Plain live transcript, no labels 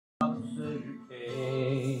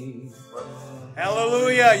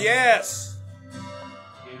Hallelujah, yes.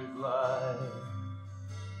 Gave his life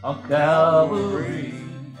on Calvary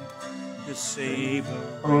To save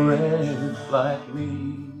a wretch like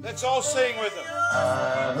me. Let's all sing with him.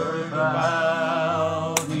 I heard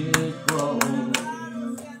about his groan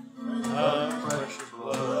of precious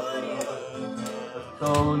blood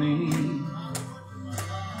atoning,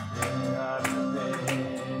 and I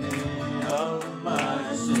repented of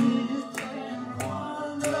my sin,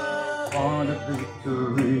 won a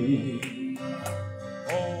victory.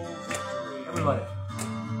 Everybody.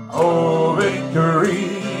 Oh, victory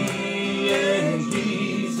in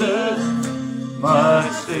Jesus, my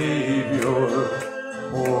Savior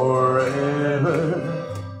forever.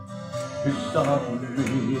 He sought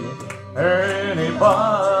me and he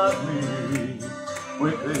bought me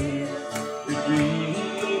with his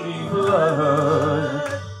redeeming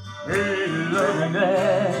blood. He loved me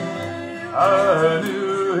and I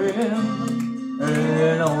knew him,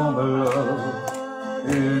 and all my love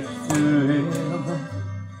is to him.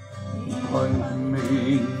 He plunged me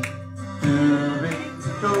to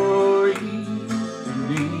victory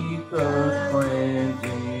beneath the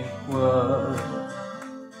cleansing flood.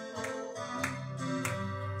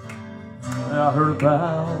 And I heard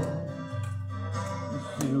about the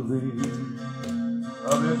sealing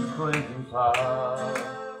of his cleansing power,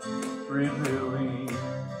 revealing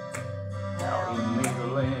how he made the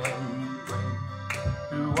land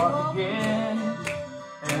to walk again,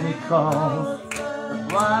 and he caused the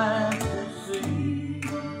blind to see.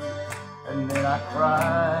 And then I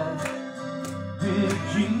cried, did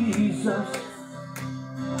Jesus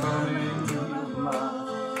come into my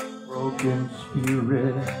broken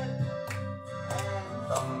spirit?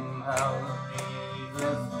 Somehow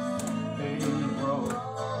Jesus paid broke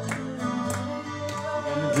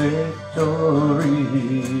in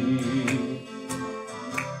victory.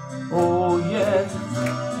 Oh yes,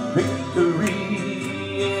 victory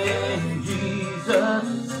in Jesus,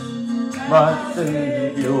 my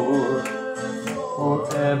Savior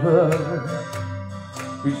forever.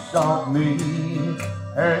 He sought me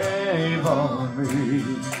and bought me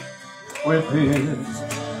with his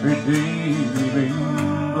redeeming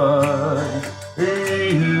blood.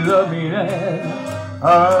 He loved me and I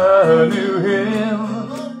knew him,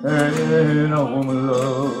 and all my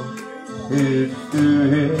love is to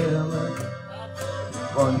him.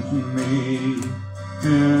 Plunging me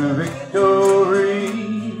to victory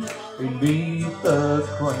beneath the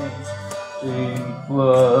cleansing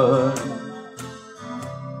flood.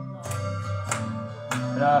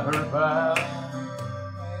 And I heard about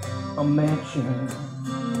a mansion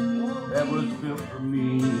that was built for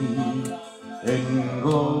me in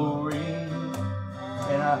glory.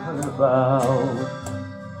 And I heard about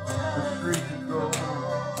the streets of gold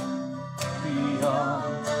beyond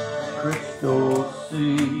the crystal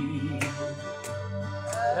sea.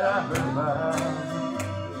 And I heard about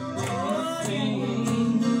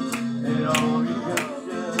singing and all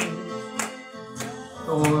redemption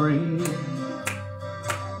stories.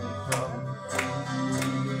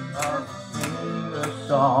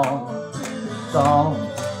 Song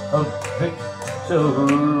of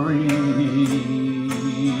victory.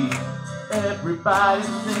 Everybody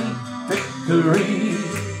sing victory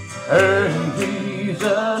in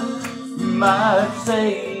Jesus, my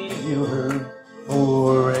Savior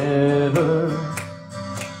forever.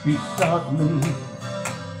 He sought me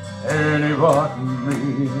and he bought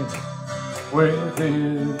me with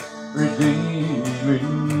his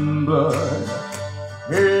redeeming blood.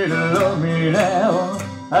 He loved me now,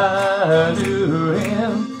 I knew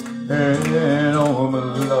him, and all my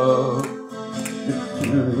love is to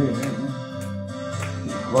him.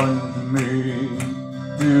 He plunged me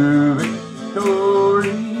to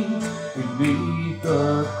victory beneath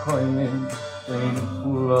the cleansing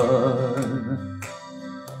flood.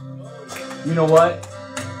 You know what?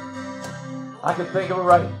 I can think of a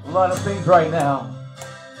lot of things right now.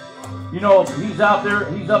 You know, he's out there,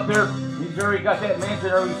 he's up there. He's already got that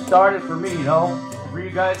mansion already started for me, you know, for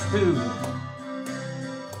you guys too.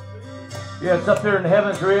 Yeah, it's up there in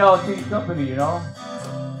Heaven's Reality Company, you know.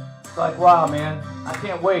 It's like, wow, man, I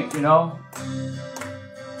can't wait, you know.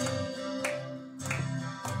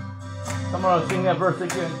 I'm going to sing that verse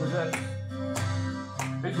again because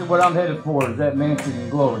this is what I'm headed for, is that mansion in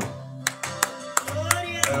glory.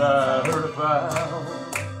 And I heard about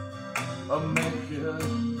a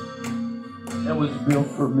mansion that was built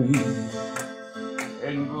for me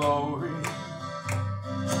in glory.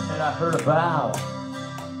 And I heard about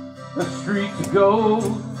the streets of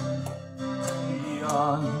gold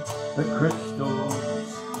beyond the crystal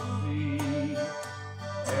sea.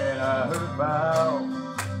 And I heard about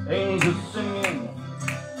angels singing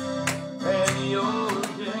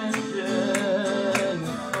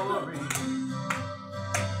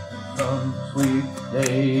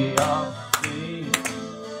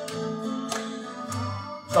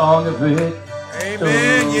song of victory.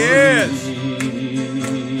 Amen. Yes.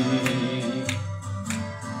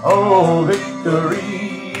 Oh, victory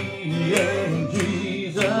in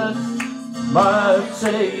Jesus, my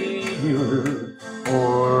Savior,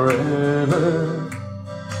 forever.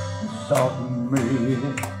 Soften me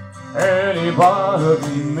and He bought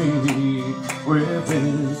me with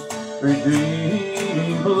His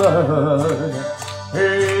redeeming blood.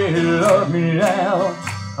 He loved me now,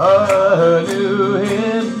 I knew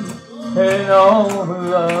Him, and all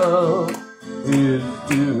love is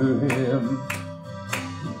to Him.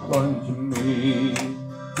 Plunge me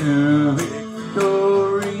to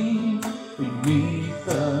victory beneath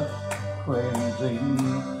the cleansing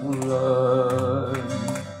flood.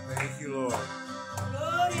 Thank you, Lord.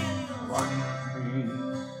 Plunge me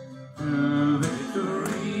to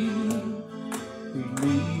victory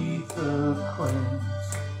beneath the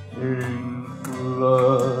cleansing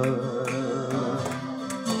flood.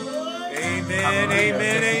 Amen,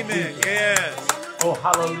 amen, amen. Yes. Oh,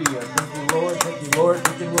 hallelujah. Thank you, Lord. Thank you, Lord.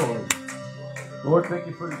 Thank you, Lord. Lord, thank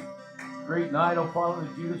you for this great night, oh Father,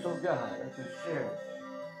 that you, oh God, as we share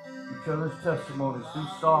each other's testimonies through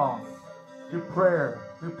song, through prayer,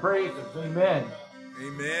 through praises. Amen.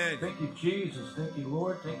 Amen. Thank you, Jesus. Thank you,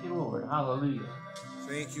 Lord. Thank you, Lord. Hallelujah.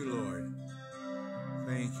 Thank you, Lord.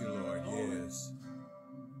 Thank you, Lord. Yes.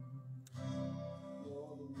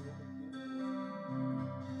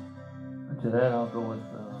 And to that, I'll go with...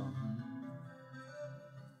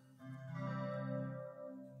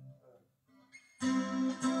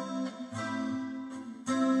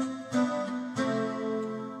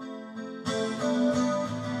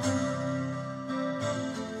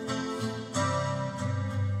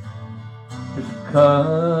 As a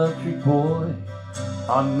country boy,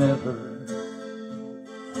 I never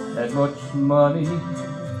had much money.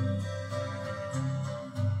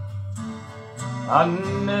 I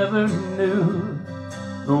never knew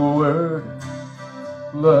the word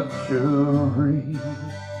luxury.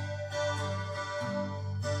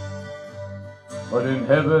 But in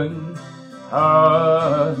heaven,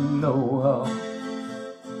 I know I'll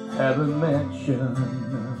have a mansion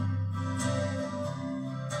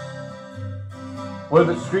where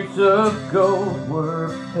the streets of gold were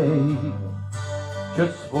paved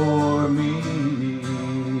just for me.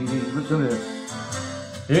 Listen to this.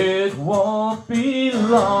 It won't be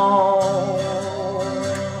long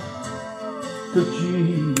till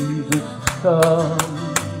Jesus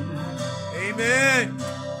comes. Amen.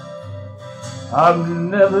 I've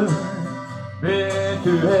never been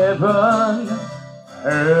to heaven,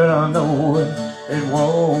 and I know it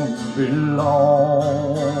won't be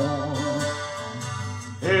long.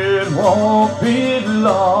 It won't be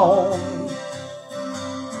long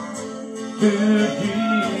till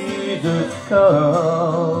Jesus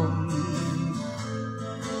comes.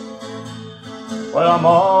 Well, I'm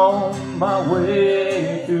on my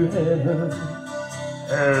way to heaven,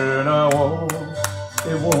 and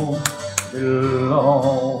it won't be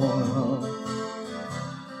long.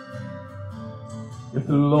 If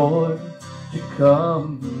the Lord should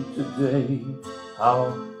come today,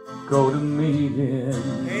 I'll go to meet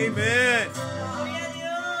Him. Amen.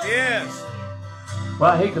 Yes.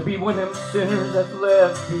 But I hate to be one of them sinners that's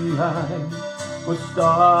left behind would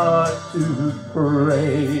start to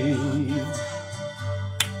pray.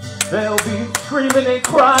 They'll be screaming and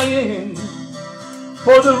crying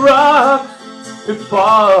for the rocks to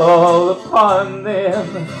fall upon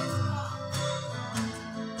them.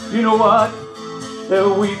 You know what?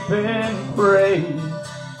 They'll weep and pray,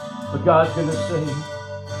 but God's gonna say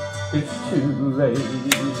it's too late.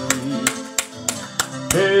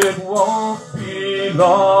 It won't be long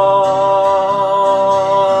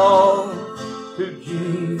till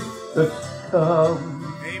Jesus comes.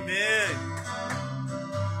 Amen.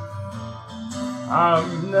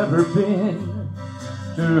 I've never been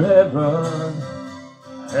to heaven,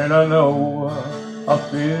 and I know I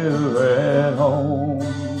feel at home.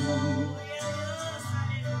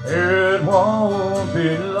 It won't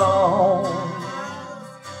be long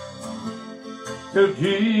till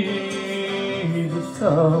Jesus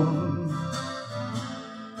comes.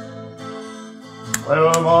 Well,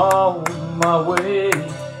 I'm on my way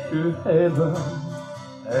to heaven,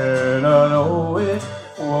 and I know it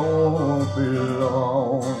won't be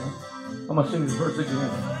long. I'm going to sing this verse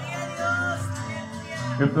again.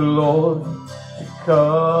 If the Lord should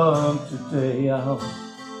come today, I'll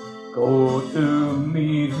go to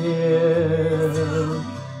meet Him.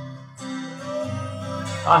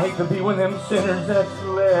 I hate to be one of them sinners that's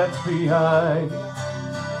left behind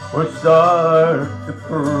or start to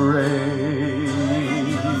pray.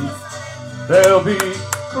 They'll be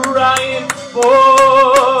crying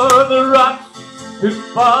for the rocks to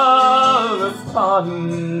fall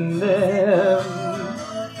upon them.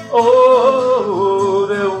 Oh,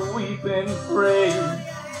 they'll weep and pray.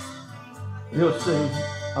 He'll say,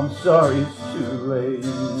 I'm sorry, it's too late.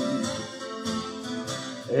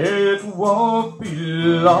 It won't be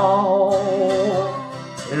long,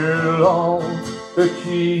 ere long, that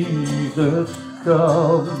Jesus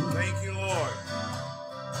comes. Thank you, Lord.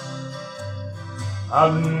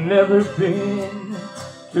 I've never been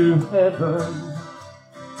to heaven,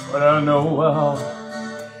 but I know I'll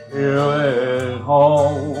feel at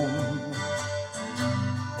home.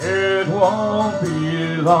 It won't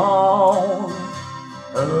be long,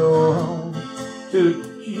 oh, till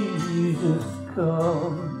Jesus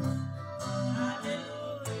comes.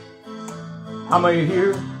 How many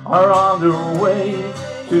here are on their way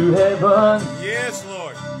to heaven? Yes,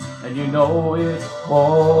 Lord. And you know it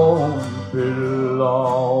won't be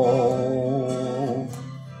long.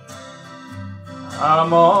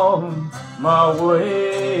 I'm on my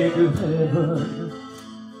way to heaven,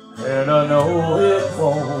 and I know it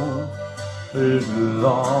won't be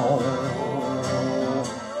long.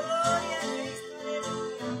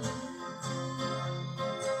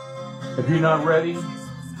 If you're not ready, you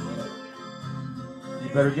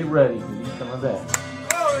better get ready, because he's coming back.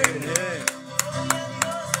 Amen.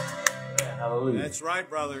 Hallelujah. That's right,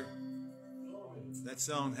 brother. That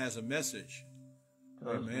song has a message.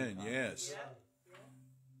 Amen. Yes.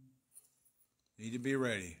 Need to be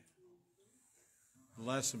ready.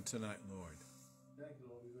 Bless him tonight, Lord.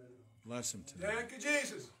 Bless him tonight. Thank you,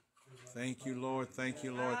 Jesus. Thank you, Lord. Thank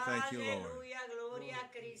you, Lord. Thank you, Lord.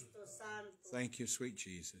 Thank you, sweet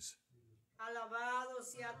Jesus.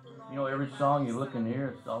 You know, every song you look in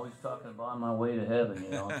here, it's always talking about on my way to heaven, you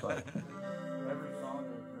know. It's like every song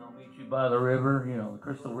is, I'll meet you by the river, you know, the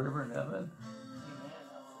crystal river in heaven.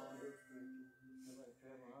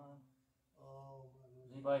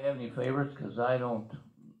 Does anybody have any favorites? Because I don't, you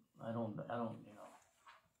know. I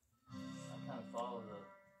kind of follow the.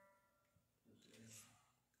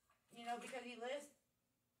 You know, because he lives.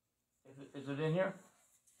 Is it in here?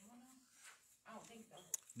 I don't think so.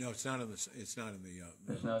 No, it's not in the. It's not in the.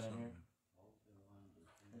 It's not in here.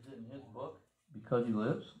 Is it in his book? Because he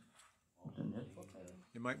lives. It's in his book.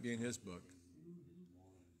 It might be in his book.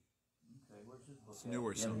 Okay, where's his book? It's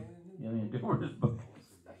newer song. You have any to do with his book? Let's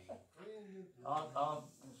see.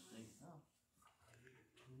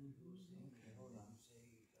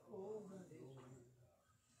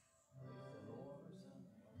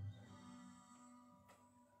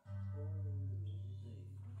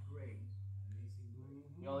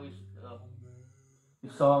 You know,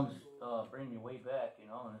 these songs bring me way back, you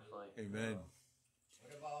know, and it's like. Amen.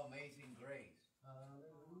 What about Amazing Grace?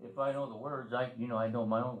 If I know the words, I know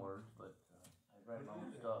my own words, but I write my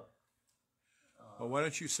own stuff. Well, why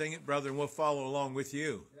don't you sing it, brother, and we'll follow along with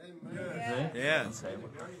you. Amen. Yes. Okay.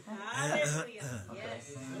 Hallelujah.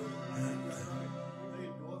 Yes.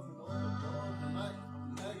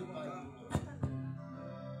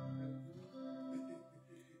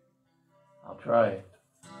 I'll try.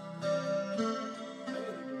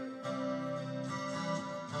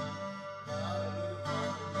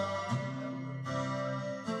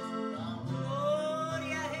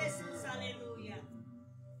 Gloria a Jesús, aleluya.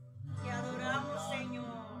 Te adoramos,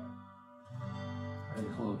 Señor. I think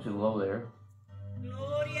it's a little too low there.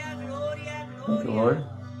 Gloria, gloria, Thank you, gloria. Lord.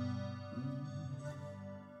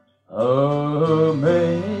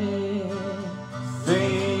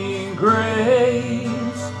 Amazing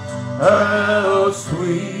grace, how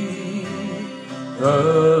sweet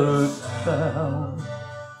the sound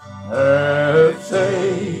that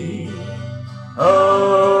saved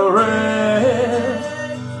a wretch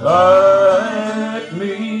like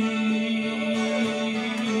me.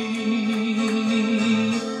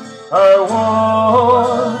 I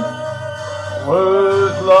once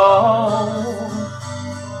was lost,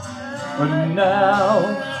 but now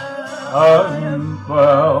I'm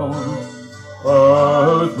found.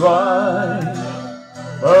 Was blind,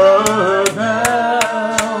 but now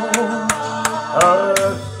I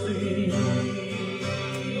see.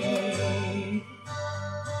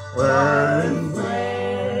 When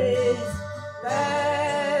grace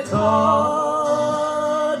that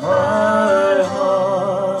taught my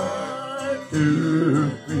heart to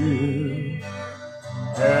feel,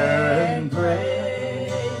 and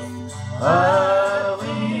grace I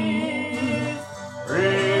live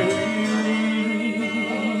freely.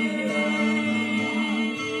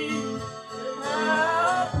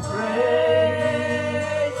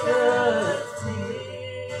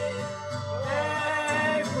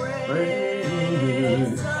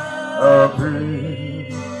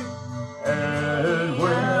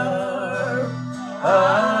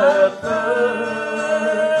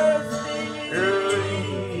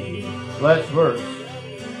 last verse.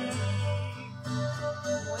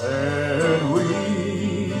 And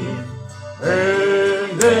we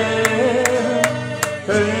and then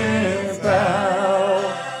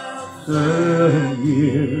 10,000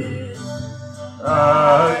 years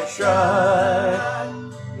I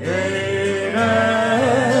shine in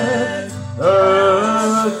as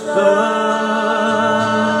the sun.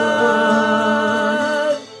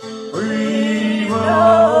 We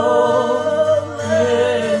will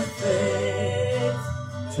listen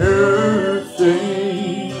to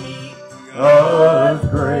sing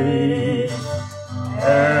of grace,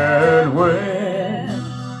 and when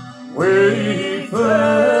we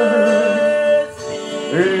first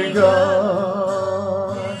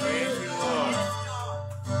begun,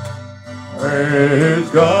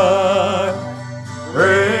 praise God,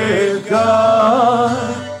 praise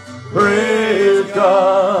God, praise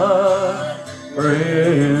God,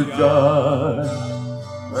 praise God,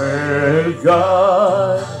 praise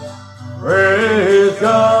God, praise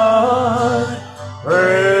God,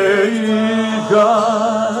 praise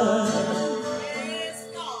God,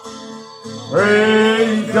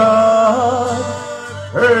 praise God,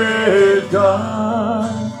 praise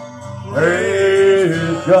God,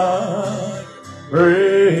 praise God,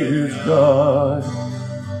 praise God,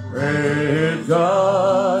 praise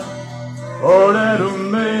God, for that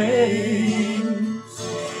amazing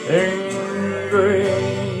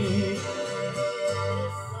grace.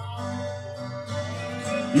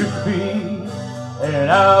 You speak and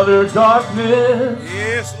outer darkness,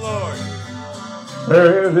 Yes, Lord.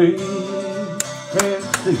 barely can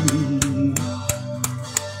see.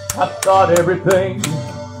 I thought everything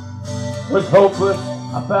was hopeless.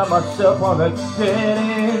 I found myself on a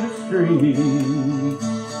dead-end street.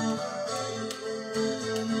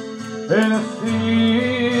 And a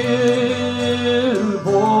still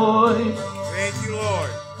voice Thank you,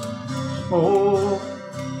 Lord. spoke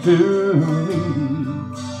to me.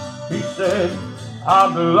 He said,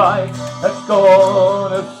 I'm the light that's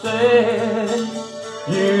gonna set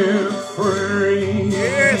you free.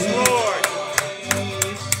 Yes, Lord.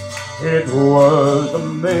 It was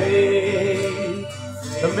amazing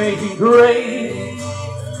grace,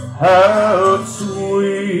 how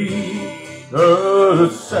sweet the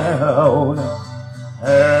sound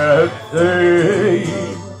that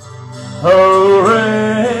saved a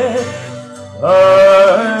wretch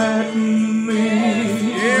like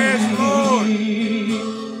me. Yes, Lord.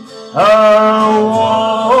 I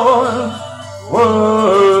once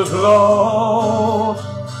was lost,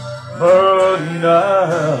 but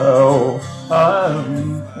now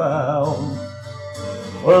I'm found.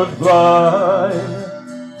 Was blind,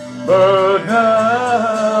 but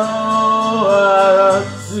now I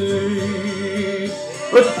see.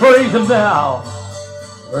 Let's praise Him now.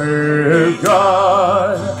 Praise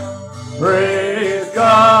God, praise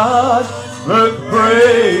God, let's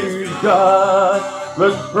praise God,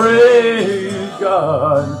 let's praise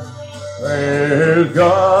God, praise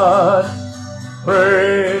God,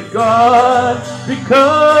 praise God,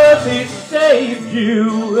 because He saved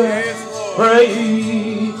you.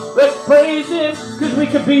 Praise, let's praise Him, because we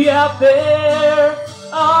could be out there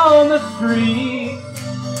on the street.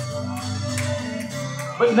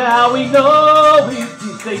 But now we know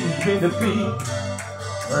Satan's been defeated.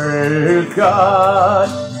 Praise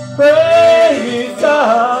God, praise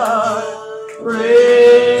God,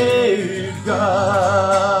 praise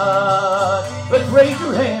God. Let's raise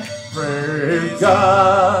your hand. Praise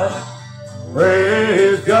God,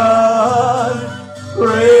 praise God,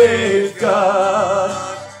 praise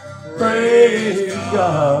God, praise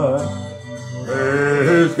God,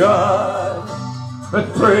 praise God.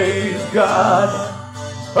 Let's praise God.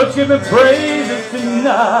 Let's give Him praises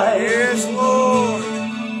tonight. Yes, Lord.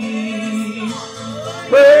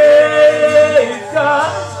 Praise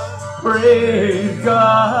God, praise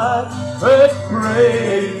God, let's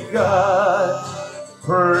praise God,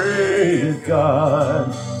 praise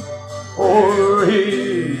God, for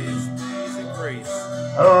His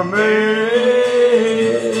amazing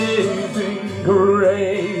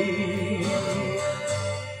grace,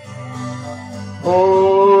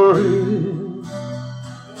 for His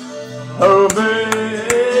amazing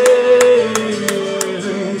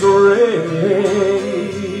grace.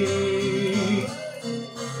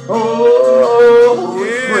 Oh, we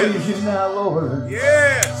praise You now, Lord.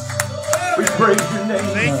 Yes. We praise Your name.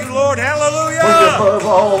 Thank you, Lord. We're Hallelujah. above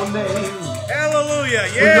all names. Hallelujah.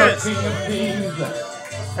 We're Yes. King of kings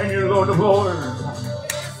and You're Lord of lords.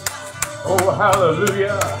 Oh,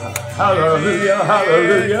 hallelujah. Hallelujah.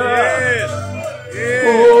 Hallelujah. Yes. Yes.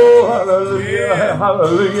 Oh, hallelujah. Yes.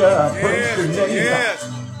 Hallelujah. Praise Your Yes. name.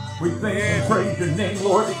 Yes. We thank and praise your name,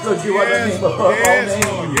 Lord, because you are the name above all names.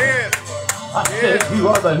 I said you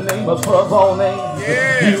are the name above all names.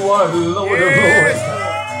 You are Lord of lords.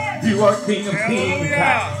 You are King of kings.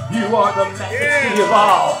 You are the majesty of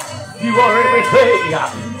all. You are everything.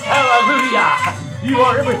 Hallelujah. You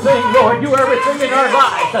are everything, Lord. You are everything in our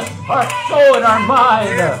lives, our soul and our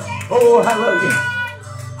mind. Oh, hallelujah.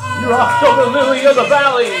 You are also the lily of the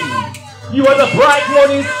valley. You are the bright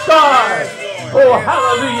morning star. Oh,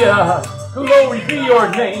 hallelujah. Glory be your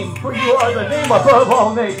name, for you are the name above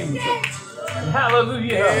all names. And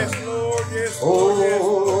hallelujah. Yes, Lord. Yes, Lord.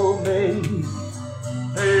 Oh, amazing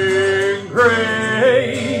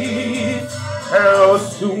grace, how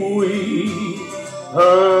sweet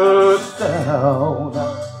the sound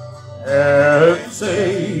that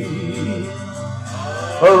saved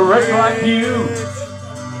a wretch like you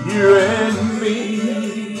and me.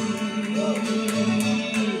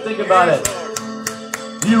 Think about it.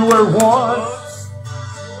 You were once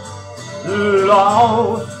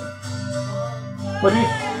lost, but he,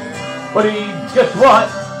 guess what?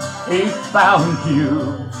 He found you.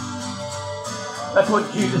 That's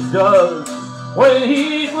what Jesus does when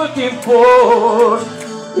he's looking for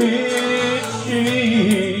his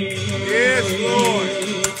sheep. Yes, Lord.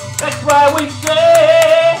 That's why we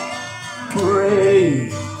say,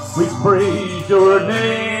 praise. We praise your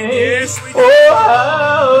name. Yes, we do. Oh,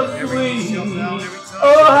 how sweet.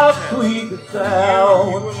 Oh, how sweet the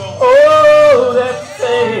sound. Oh, that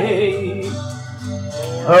saved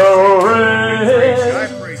a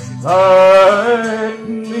wretch like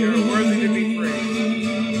me.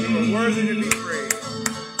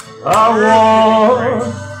 I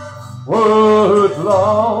once was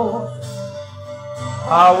lost.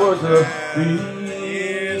 I was a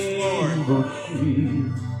feeble sheep.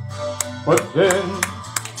 But then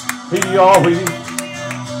he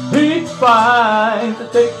finds to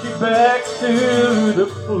take you back to the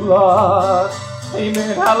flock.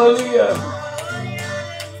 Amen. Hallelujah.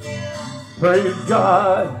 Praise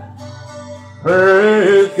God.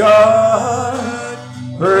 Praise God.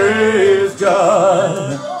 Praise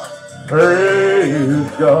God.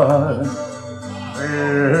 Praise God.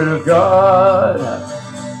 Praise God.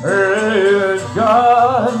 Praise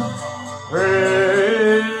God.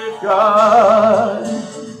 Praise God.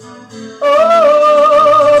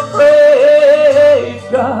 Oh, praise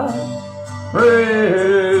God.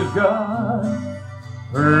 Praise God.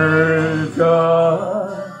 Praise God.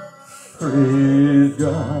 Praise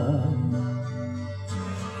God.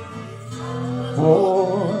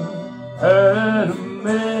 For an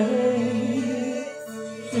amazing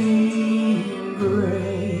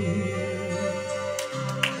grace.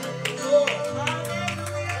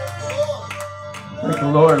 Thank the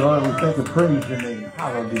Lord, Lord. We thank and praise your name.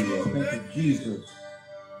 Hallelujah. Thank you, Jesus.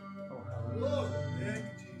 Oh, hallelujah.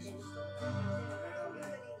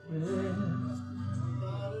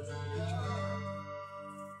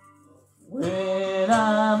 When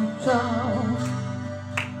I'm down,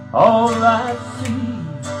 all I see,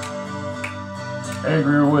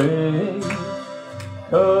 angry waves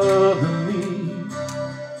cover me,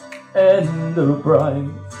 and the bright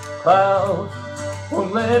clouds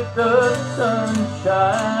won't let the sun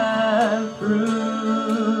shine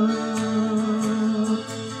through.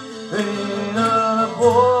 Then a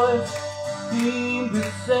voice seemed to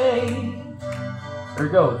say, there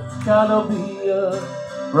it goes, gotta be a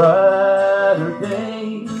brighter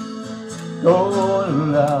day. Don't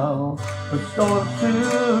allow the storm to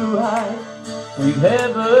hide, sweet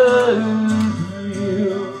heaven's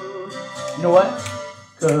view. You know what?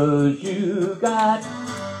 'Cause you got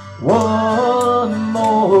one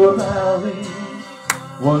more valley,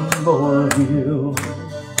 one more hill,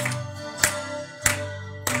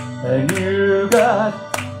 and you got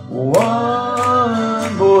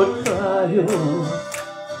one more trial,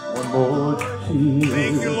 one more tear.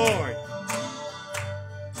 Thank you, Lord.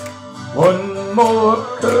 One more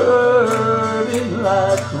curve in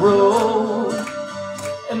life's road,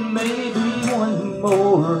 and maybe one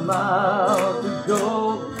more mile to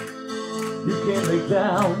go. You can lay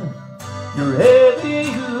down your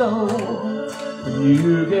heavy load when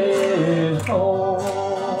you get home.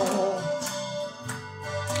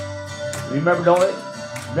 Remember, don't let,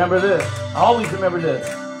 remember this. Always remember this.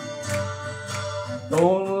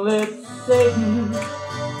 Don't let Satan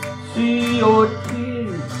see your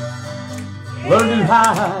tears. Learn to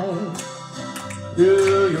hide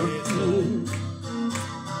through your tears.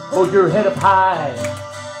 Hold your head up high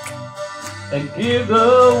and give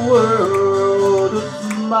the world a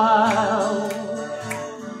smile.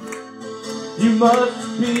 You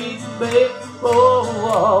must be faithful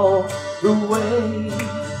all the way.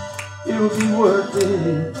 It'll be worth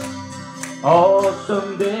it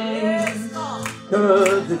awesome day, Yes, Lord.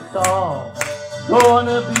 'cause it's all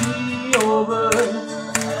gonna be over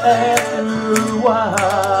after a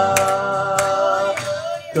while.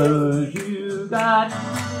 'Cause you got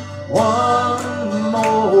one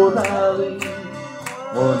more valley,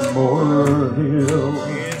 one more hill,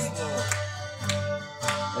 Yes, Lord.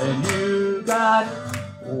 and you got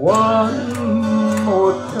one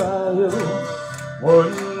more trial,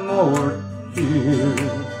 one more tear,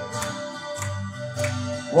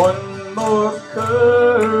 one more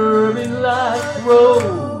curving like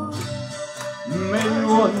road, maybe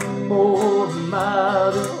one more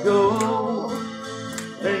mile to go,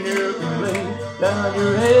 and you can lay down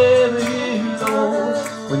your heavy load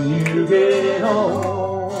when you get home.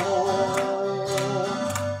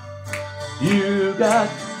 You got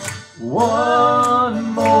one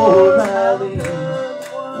more valley,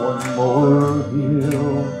 one more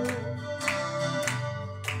hill,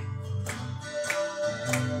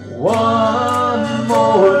 one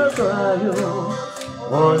more trial,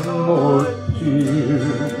 one more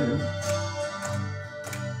tear,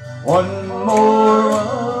 one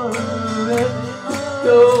more let it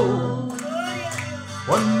go,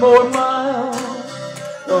 one more mile.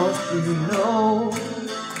 Don't you know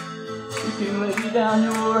you can lay down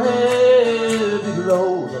your heavy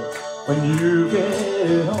load when you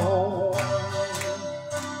get home?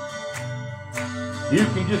 You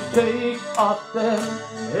can just take off that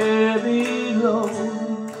heavy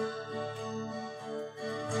load,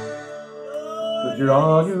 'cause you're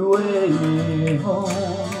on your way home.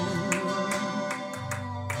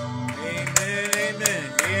 Amen, amen.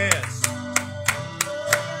 Yes.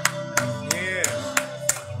 Yes.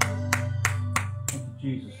 Thank you,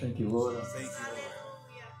 Jesus. Thank you, Lord. Thank you, Lord.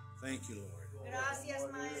 Thank you, Lord. Gracias,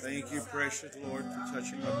 Maestro. Thank you, precious Lord, for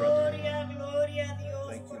touching my brother. Gloria, gloria a Dios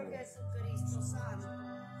Thank you, por Lord. Jesucristo Santo.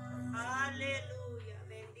 Aleluya.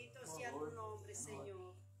 Bendito sea tu nombre,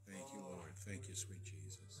 Señor. Thank you, Lord. Thank you, sweet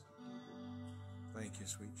Jesus. Thank you,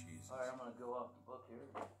 sweet Jesus. All right, I'm going to go off the book here.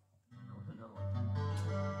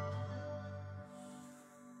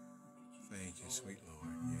 Thank you, sweet Lord.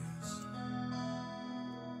 Yes.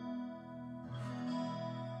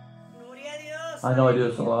 Gloria a Dios. I know I do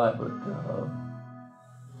this a lot, but you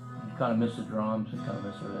kind of miss the drums and kind of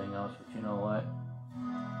miss everything else. But you know what?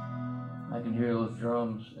 I can hear those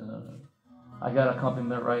drums. I got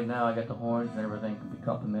accompaniment right now. I got the horns and everything can be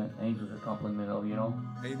accompaniment. Angels are accompaniment of, you know.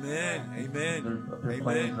 Amen. Amen. They're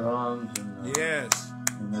playing Amen. drums and, Yes.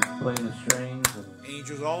 and they're playing the strings. And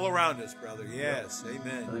Angels all around us, brother. Yes. so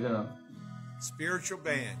Amen. they're gonna. Spiritual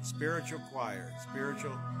band, spiritual choir,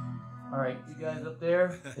 spiritual. All right, you guys up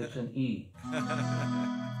there, it's an E.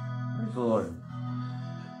 Praise the Lord.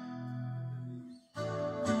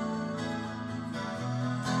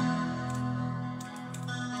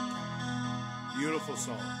 Beautiful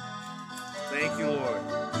song. Thank you, Lord.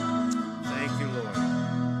 Thank you, Lord.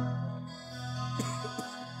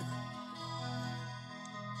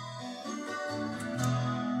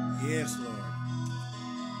 Yes, Lord.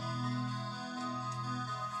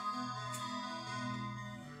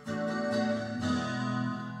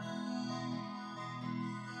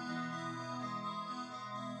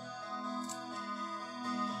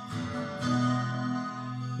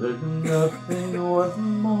 There's nothing worth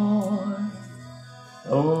more.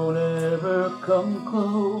 Don't ever come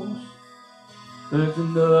close. There's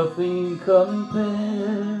nothing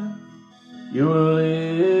compare. Your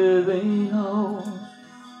living host,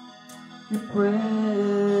 your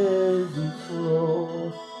presence,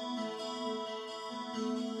 Lord.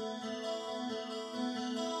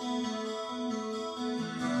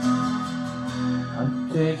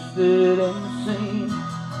 I've tasted and seen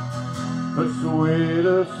the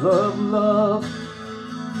sweetest of love,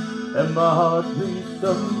 and my heart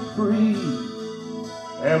beats free,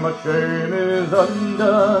 and my shame is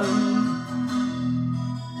undone.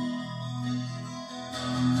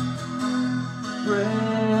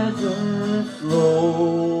 Presence,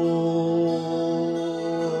 Lord.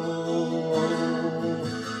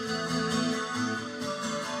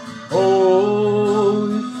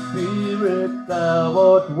 Holy Spirit, thou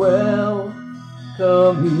art welcome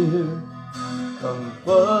here. Come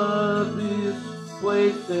flood this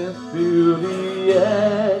place and fill the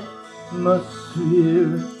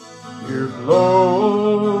atmosphere. Your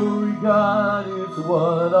glory, God, is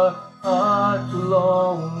what our hearts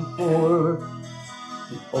long for.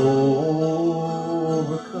 To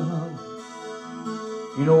overcome.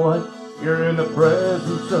 You know what? You're in the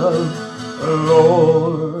presence of the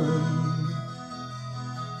Lord.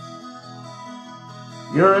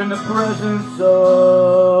 You're in the presence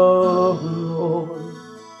of the Lord.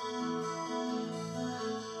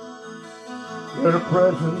 in the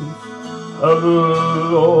presence of the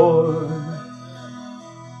Lord.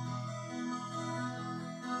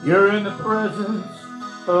 You're in the presence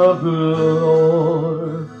of the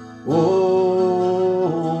Lord. Oh,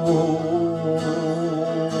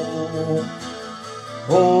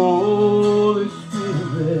 Holy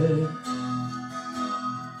Spirit,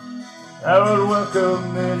 I would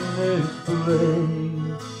welcome in this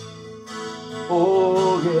place.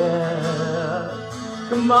 Oh yeah,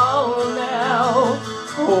 come on now,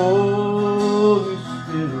 Holy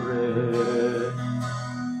Spirit,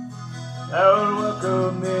 I would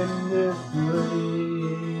welcome in this place.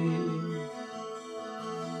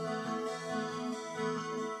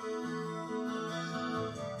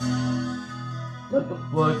 Let the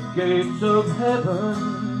floodgates of heaven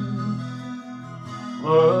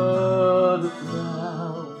flood us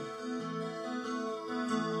now.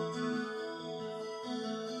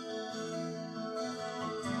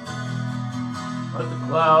 Let the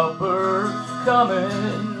cloudbursts coming,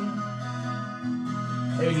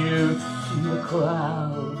 and you see the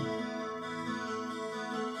cloud.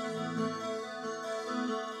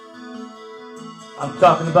 I'm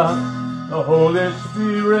talking about the Holy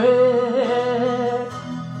Spirit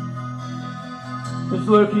is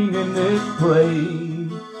lurking in this place.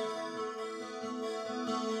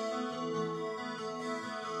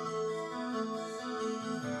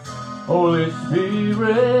 Holy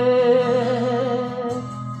Spirit,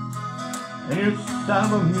 and your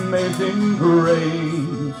sound of amazing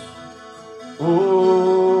grace.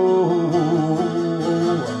 Oh,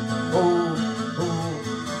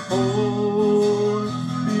 Holy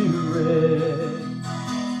Spirit,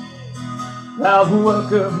 thou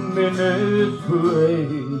welcome in this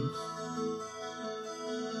place.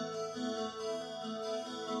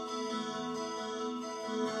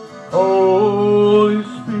 Holy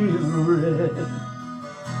Spirit,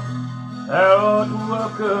 thou art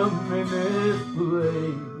welcome in this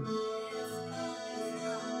place.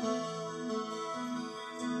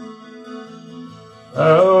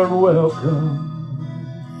 Thou art welcome.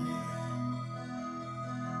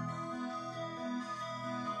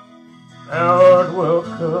 Thou art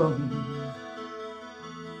welcome.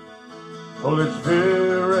 Holy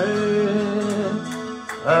Spirit,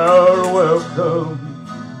 thou art welcome.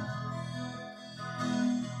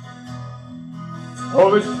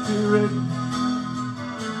 Holy Spirit,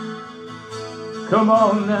 come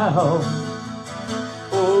on now.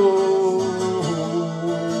 Oh,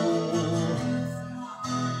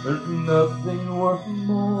 there's nothing worth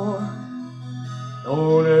more.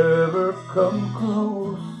 Don't ever come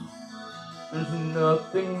close. There's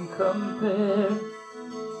nothing compared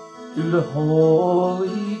to the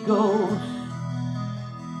Holy Ghost.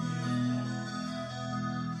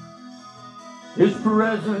 His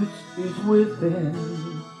presence is within.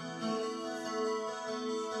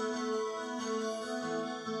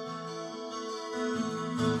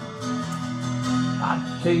 I've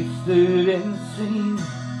tasted and seen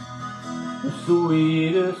the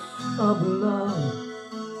sweetest of love,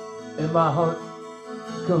 and my heart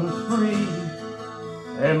comes free,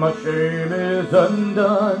 and my shame is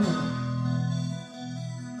undone.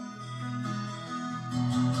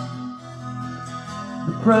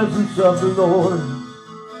 The presence of the Lord,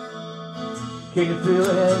 can you feel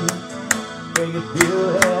Him? Can you feel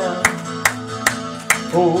Him?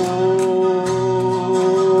 Oh,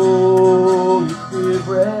 you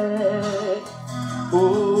Spirit,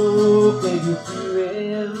 oh, can you feel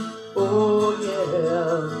Him? Oh,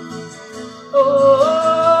 yeah. Oh,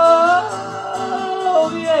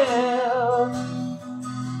 yeah.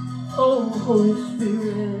 Oh, Holy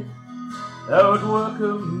Spirit, thou art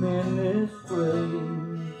welcome in this place.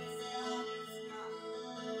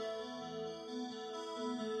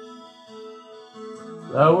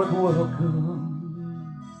 Thou art welcome.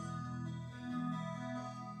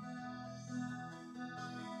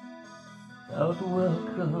 Thou art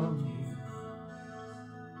welcome.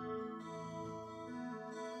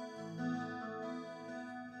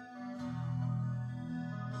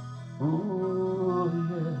 Oh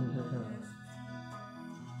yeah.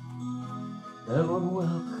 Thou art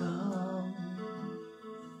welcome.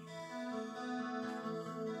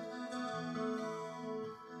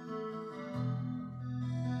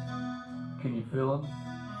 Can you feel Him?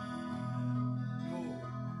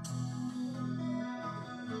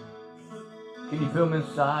 Can you feel Him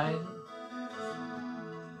inside?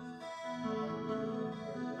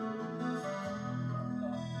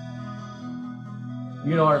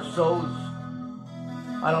 You know, our souls,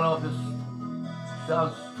 I don't know if this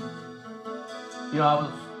sounds, you know,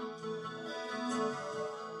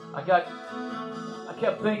 I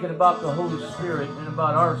kept thinking about the Holy Spirit and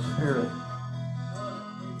about our spirit.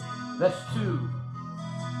 That's 2.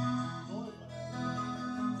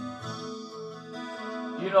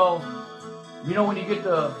 You know when you get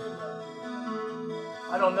the,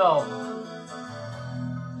 I don't know,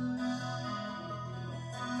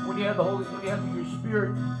 when you have your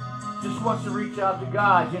spirit just wants to reach out to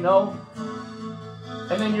God, and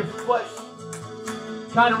then your flesh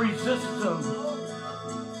kind of resists Him.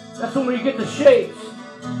 That's when you get the shakes.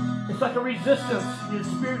 It's like a resistance. Your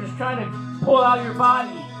spirit is trying to pull out your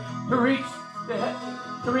body to reach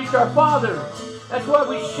our Father. That's why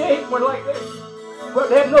we shake. We're like this. We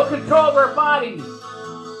have no control of our body.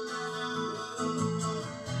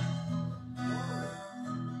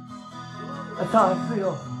 That's how I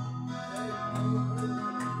feel.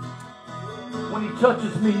 When He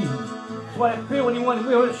touches me, that's what I feel when you want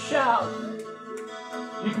to shout.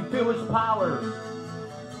 You can feel His power.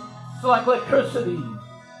 It's like electricity.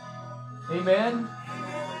 Amen?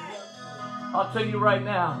 I'll tell you right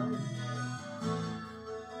now.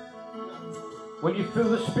 When you feel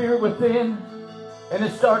the Spirit within, and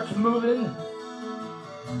it starts moving,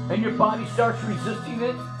 and your body starts resisting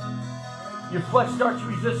it, your flesh starts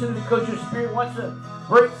resisting it because your spirit wants to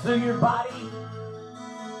break through your body.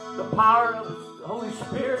 The power of the Holy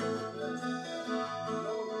Spirit.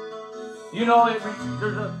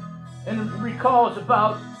 And it recalls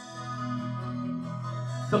about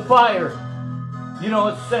the fire.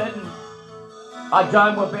 It said,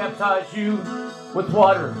 John will baptize you with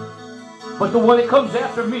water, but the one that comes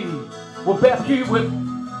after me will baptize you with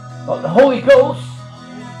the Holy Ghost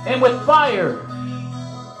and with fire.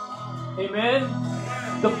 Amen?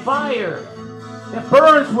 The fire that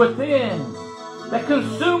burns within, that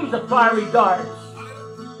consumes the fiery darts.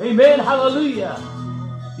 Amen? Hallelujah.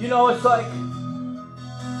 It's like,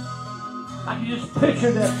 I can just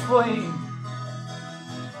picture that flame.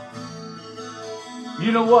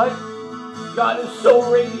 You know what? God is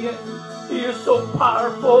so radiant. He is so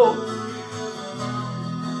powerful.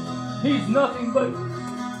 He's nothing but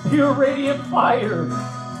pure radiant fire.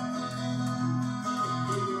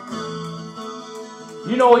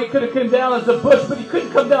 He could have come down as a bush, but He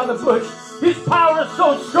couldn't come down the bush. His power is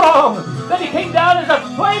so strong that He came down as a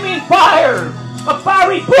flaming fire, a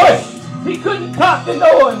fiery bush. He couldn't talk to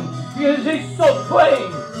no one because He's so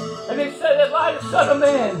flame. And they said that by the Son of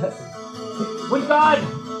Man,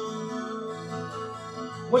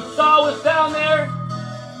 when Saul was down there,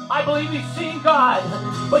 I believe he's seen God.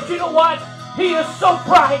 But you know what? He is so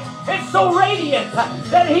bright and so radiant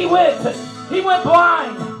that he went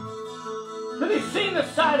blind. Because he's seen the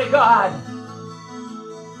sight of God.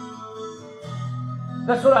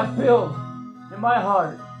 That's what I feel in my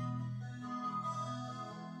heart.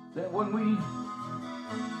 That when we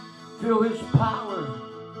feel His power,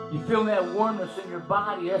 you feel that warmness in your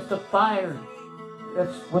body. That's the fire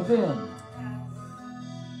that's within.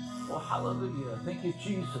 Oh, hallelujah. Thank you,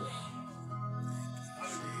 Jesus.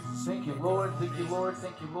 Thank you, Lord. Thank you, Lord.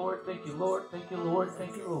 Thank you, Lord. Thank you, Lord. Thank you, Lord.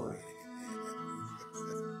 Thank you, Lord.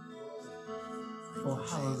 Oh,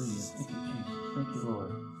 hallelujah. Thank you, Jesus. Thank you,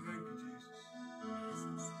 Lord.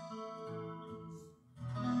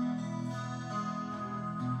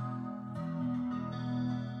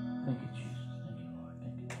 Thank you, Jesus. Thank you, Lord.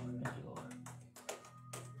 Thank you, Lord. Thank you, Lord.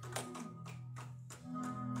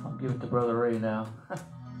 I'll give it to Brother Ray now.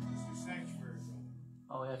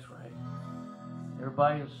 Oh, that's right.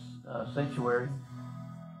 Everybody's sanctuary.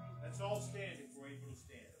 Let's all stand if we're able to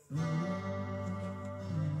stand.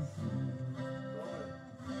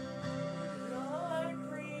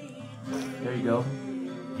 There you go.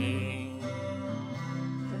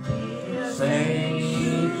 Sanctuary,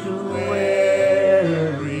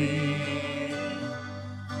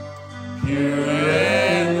 pure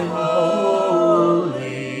and holy,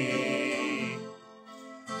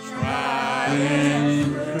 tried and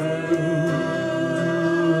true,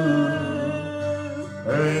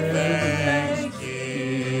 her thanksgiving,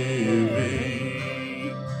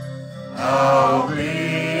 I'll be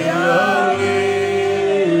a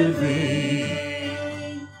living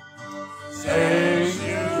sanctuary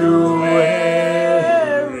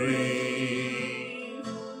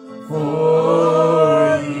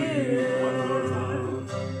for you.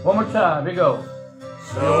 One more time. Here we go.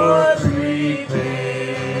 So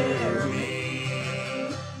prepare me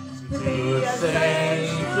to a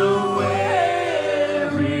sanctuary,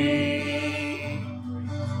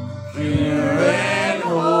 pure and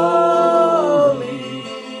holy,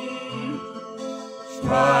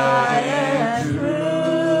 tried and true,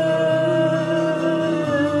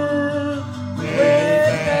 with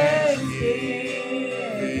thanksgiving,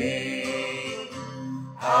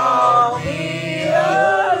 I'll be a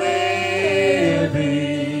living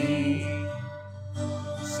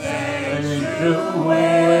sanctuary.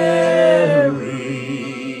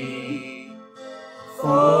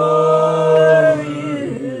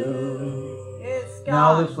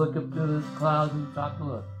 let's look up to the clouds and talk to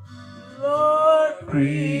look. Lord,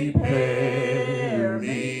 prepare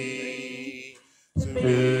me to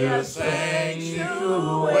be a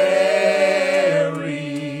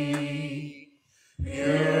sanctuary,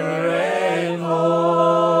 pure and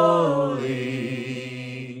holy,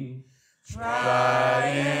 tried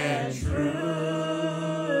and true,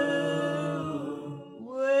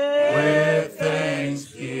 with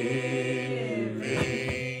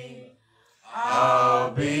thanksgiving,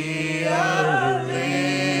 I'll be a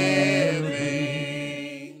living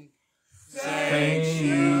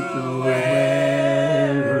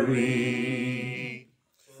sanctuary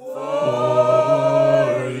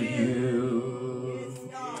for you.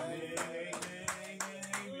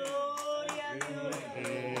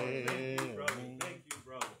 Thank you,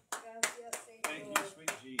 brother. Thank you,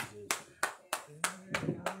 sweet Jesus.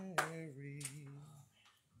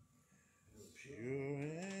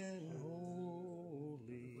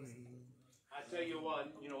 I tell you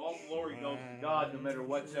what, all glory goes to God no matter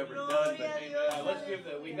what's ever done. But let's give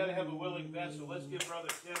we got to have a willing vessel. Let's give Brother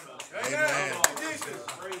Tim a Amen. Jesus.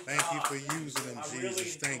 Thank you for using them, I really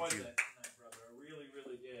Jesus. Thank enjoyed you. that tonight, brother. I really,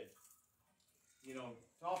 really did.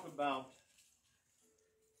 Talk about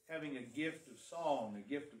having a gift of song, a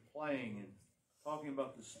gift of playing, and talking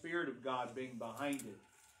about the Spirit of God being behind it.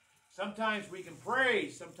 Sometimes we can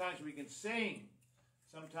praise, sometimes we can sing,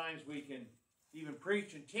 sometimes we can even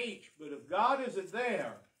preach and teach, but if God isn't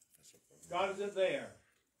there,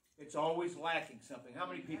 it's always lacking something. How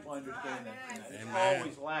many people understand that tonight? It's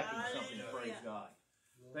always lacking something, praise God.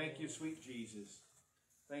 Thank you, sweet Jesus.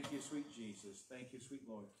 Thank you, sweet Jesus. Thank you, sweet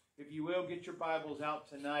Lord. If you will, get your Bibles out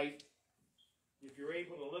tonight. If you're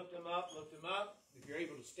able to lift them up, lift them up. If you're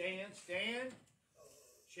able to stand, stand.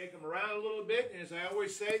 Shake them around a little bit. And as I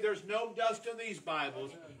always say, there's no dust on these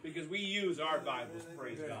Bibles because we use our Bibles,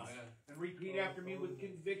 praise God. And repeat after me with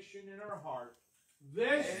conviction in our heart.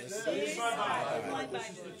 This is my Bible. This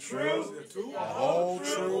is the truth, the whole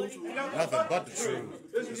truth, Nothing but the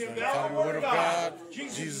truth. This is the The infallible Word of God.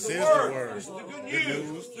 Jesus Jesus is is the the Word. Word. This is the good Good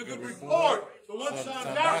news, news, the good good report, the report,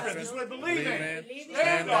 one-sound doctrine. This is what I believe in.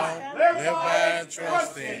 Stand on, live by, and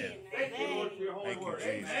trust in. Thank you, Lord, for your holy Thank you, word.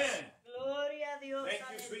 Jesus. Amen. Gloria a Dios. Thank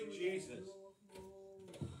you, sweet Jesus.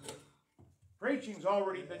 Preaching's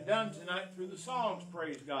already been done tonight through the songs,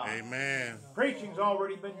 praise God. Amen. Preaching's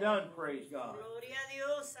already been done, praise God. Gloria a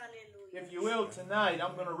Dios. Aleluya. If you will, tonight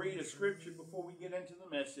I'm going to read a scripture before we get into the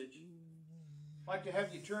message. I'd like to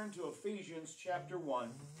have you turn to Ephesians chapter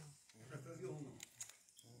 1.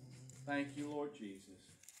 Thank you, Lord Jesus.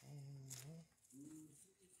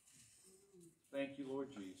 Thank you,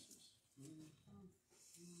 Lord Jesus.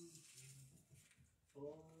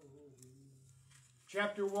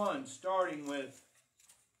 Chapter 1, starting with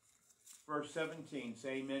verse 17.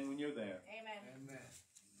 Say amen when you're there. Amen.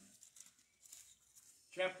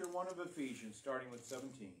 Chapter 1 of Ephesians, starting with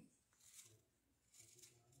 17.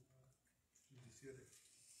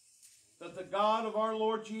 That the God of our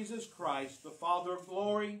Lord Jesus Christ, the Father of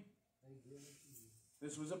glory,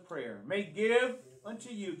 this was a prayer, may give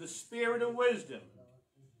unto you the spirit of wisdom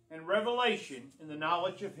and revelation in the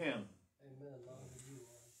knowledge of Him.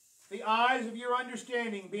 The eyes of your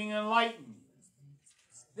understanding being enlightened,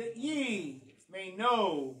 that ye may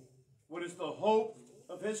know what is the hope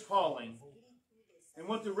of His calling, and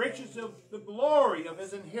what the riches of the glory of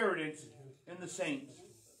His inheritance in the saints.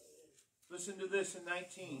 Listen to this in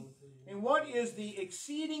 19. And what is the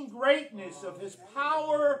exceeding greatness of His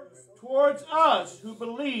power towards us who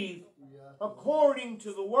believe, according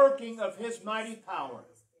to the working of His mighty power.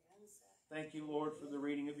 Thank you, Lord, for the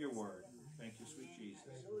reading of your word. Thank you, sweet Jesus.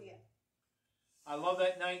 I love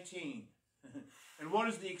that 19. And what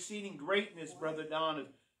is the exceeding greatness, Brother Don, of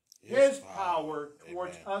His power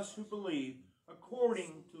towards us who believe,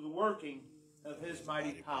 according to the working of His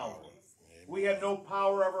mighty power. We have no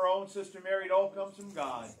power of our own, Sister Mary. It all comes from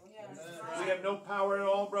God. We have no power at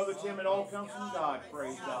all, Brother Tim. It all comes from God.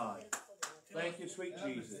 Praise God. Thank you, sweet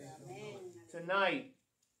Jesus. Tonight,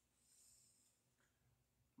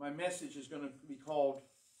 my message is going to be called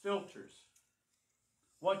Filters.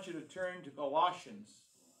 I want you to turn to Colossians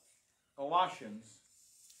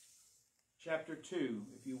chapter 2,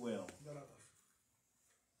 if you will.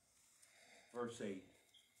 Verse 8.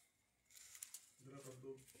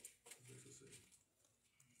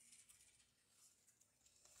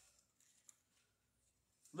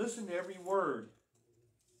 Listen to every word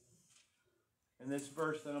in this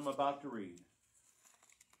verse that I'm about to read.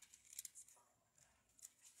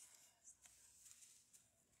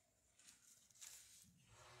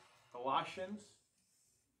 Colossians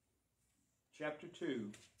chapter 2,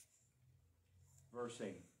 verse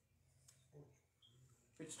 8.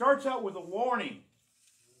 It starts out with a warning.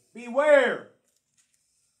 Beware.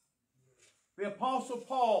 The Apostle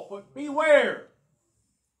Paul put, beware.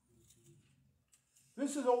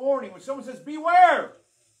 This is a warning. When someone says, beware,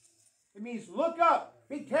 it means look up,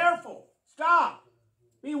 be careful, stop,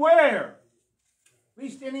 beware.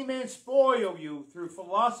 Lest any man spoil you through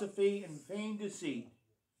philosophy and vain deceit,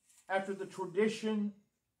 after the tradition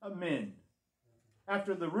of men,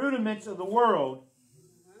 after the rudiments of the world,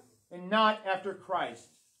 and not after Christ.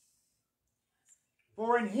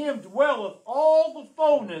 For in him dwelleth all the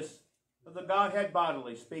fullness of the Godhead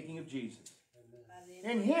bodily, speaking of Jesus.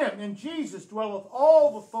 In him, in Jesus, dwelleth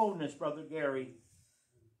all the fullness, Brother Gary,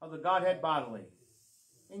 of the Godhead bodily.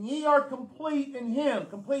 And ye are complete in him.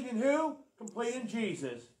 Complete in who? Complete in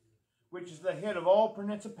Jesus, which is the head of all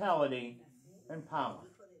principality and power.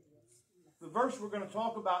 The verse we're going to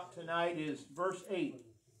talk about tonight is verse 8.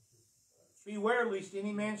 Beware lest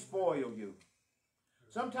any man spoil you.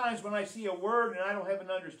 Sometimes when I see a word and I don't have an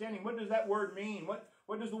understanding, what does that word mean?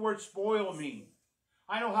 What does the word spoil mean?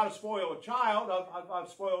 I know how to spoil a child. I've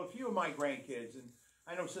spoiled a few of my grandkids. And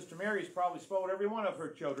I know Sister Mary's probably spoiled every one of her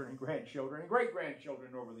children and grandchildren and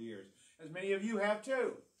great-grandchildren over the years, as many of you have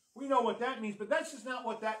too. We know what that means, but that's just not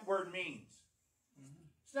what that word means.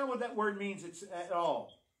 It's not what that word means at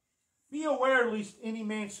all. Be aware lest any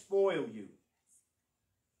man spoil you.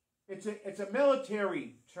 It's a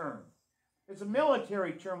military term. It's a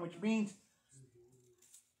military term, which means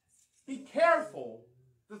be careful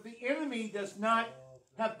that the enemy does not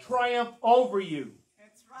have triumph over you.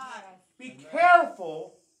 That's right. Be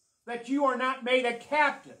careful that you are not made a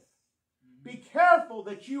captive. Be careful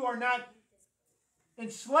that you are not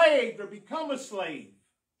enslaved or become a slave.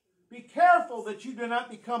 Be careful that you do not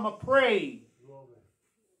become a prey.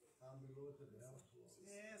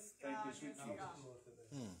 Yes, Thank God. you, sweet Yes, Jesus. God.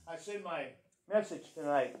 I said my message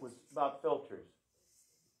tonight was about filters.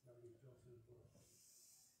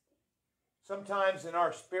 Sometimes in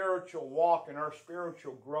our spiritual walk and our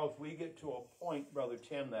spiritual growth, we get to a point, Brother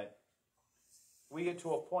Tim, that we get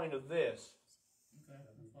to a point of this.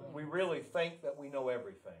 We really think that we know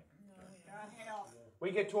everything. God help.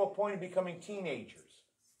 We get to a point of becoming teenagers.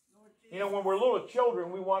 You know, when we're little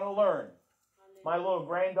children, we want to learn. My little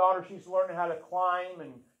granddaughter, she's learning how to climb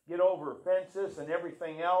and get over fences and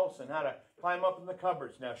everything else and how to climb up in the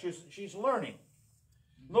cupboards now. She's learning.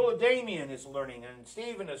 Little Damien is learning, and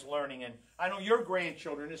Stephen is learning, and I know your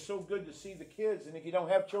grandchildren. It's so good to see the kids, and if you don't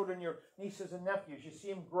have children, your nieces and nephews, you see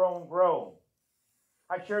them grow and grow.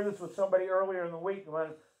 I shared this with somebody earlier in the week when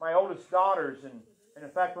my oldest daughters, and in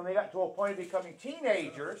fact, when they got to a point of becoming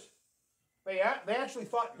teenagers, they actually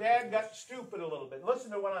thought Dad got stupid a little bit.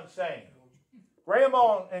 Listen to what I'm saying.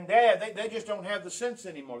 Grandma and Dad, they just don't have the sense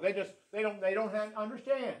anymore. They don't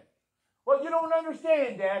understand. Well, you don't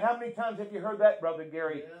understand, Dad. How many times have you heard that, Brother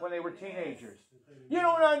Gary, when they were teenagers? You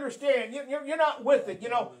don't understand. You're not with it. You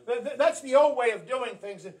know, that's the old way of doing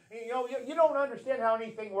things. And, you don't understand how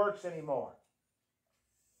anything works anymore.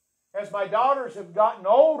 As my daughters have gotten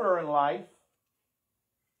older in life,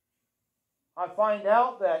 I find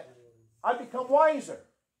out that I become wiser.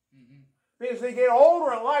 Because they get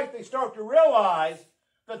older in life, they start to realize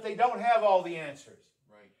that they don't have all the answers.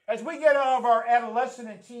 As we get out of our adolescent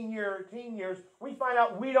and teen years, we find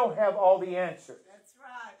out we don't have all the answers. That's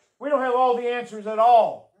right. We don't have all the answers at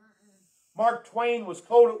all. Mark Twain was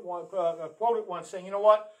quoted once saying, you know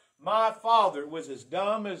what? My father was as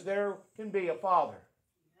dumb as there can be a father.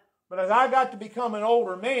 But as I got to become an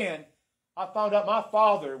older man, I found out my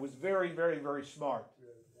father was very, very, very smart.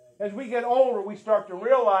 As we get older, we start to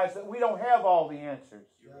realize that we don't have all the answers.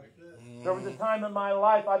 There was a time in my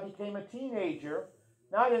life I became a teenager,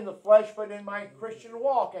 not in the flesh, but in my Christian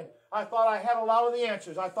walk. And I thought I had a lot of the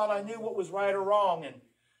answers. I thought I knew what was right or wrong.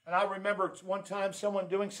 And I remember one time someone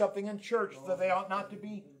doing something in church that they ought not to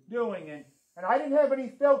be doing. And I didn't have any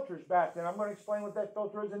filters back then. I'm going to explain what that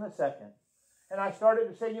filter is in a second. And I started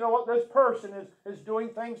to say, you know what, this person is doing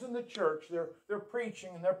things in the church. They're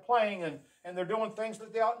preaching and they're playing and they're doing things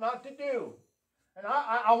that they ought not to do. And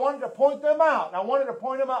I wanted to point them out. And I wanted to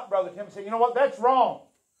point them out, Brother Tim, and say, you know what, that's wrong.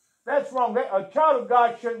 That's wrong. A child of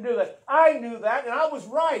God shouldn't do that. I knew that, and I was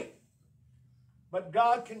right. But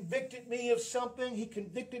God convicted me of something. He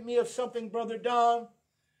convicted me of something, Brother Don.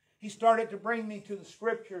 He started to bring me to the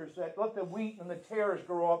Scriptures that let the wheat and the tares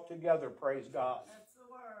grow up together, praise God. That's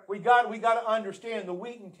the word. We got to understand the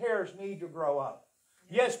wheat and tares need to grow up.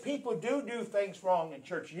 Yes, people do things wrong in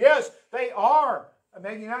church. Yes, they are.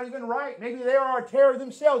 Maybe not even right. Maybe they are a terror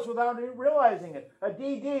themselves without even realizing it. A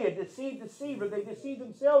DD, a deceived deceiver. They deceive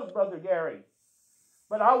themselves, Brother Gary.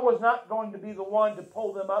 But I was not going to be the one to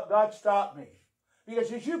pull them up. God stopped me.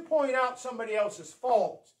 Because as you point out somebody else's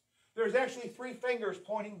faults, there's actually 3 fingers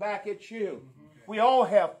pointing back at you. We all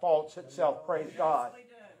have faults itself, praise God.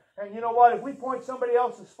 And you know what? If we point somebody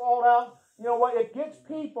else's fault out, you know what? It gets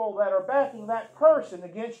people that are backing that person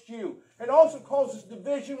against you. It also causes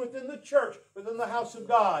division within the church, within the house of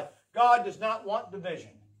God. God does not want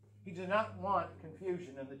division. He does not want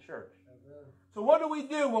confusion in the church. So what do we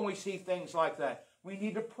do when we see things like that? We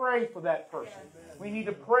need to pray for that person. We need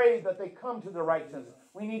to pray that they come to the right senses.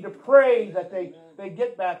 We need to pray that they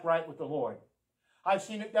get back right with the Lord. I've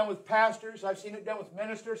seen it done with pastors. I've seen it done with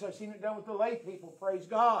ministers. I've seen it done with the lay people. Praise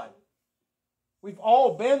God. We've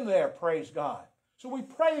all been there, praise God. So we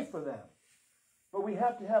pray for them. But we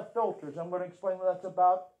have to have filters. I'm going to explain what that's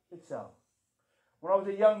about itself. When I was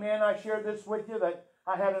a young man, I shared this with you, that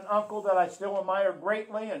I had an uncle that I still admire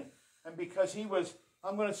greatly. And because he was,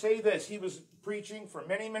 I'm going to say this, he was preaching for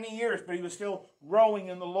many, many years, but he was still growing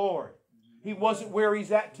in the Lord. He wasn't where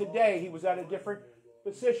he's at today. He was at a different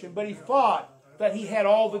position. But he thought that he had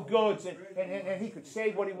all the goods and he could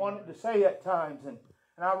say what he wanted to say at times. And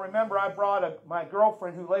I remember I brought my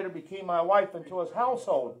girlfriend, who later became my wife, into his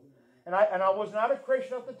household. And I was not a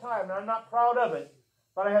Christian at the time, and I'm not proud of it.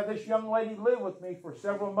 But I had this young lady live with me for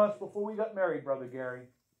several months before we got married, Brother Gary.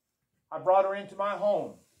 I brought her into my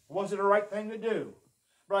home. Was it the right thing to do?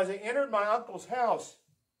 But as I entered my uncle's house,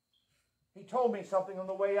 he told me something on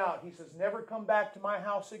the way out. He says, never come back to my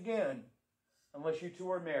house again unless you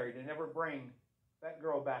two are married, and never bring that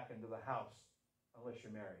girl back into the house unless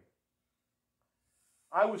you're married.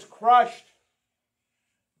 I was crushed.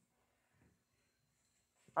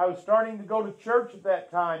 I was starting to go to church at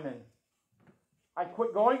that time, and I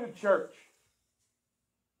quit going to church.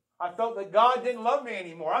 I felt that God didn't love me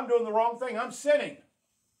anymore. I'm doing the wrong thing. I'm sinning.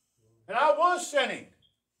 And I was sinning.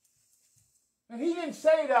 And he didn't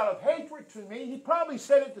say it out of hatred to me. He probably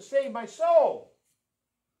said it to save my soul.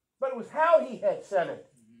 But it was how he had said it.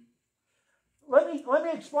 Let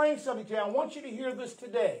me explain something to you. I want you to hear this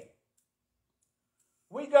today.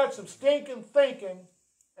 We got some stinking thinking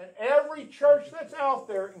in every church that's out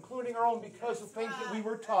there, including our own, because of things that we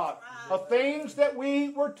were taught. Of things that we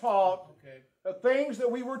were taught. Of things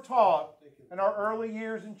that we were taught in our early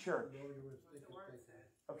years in church.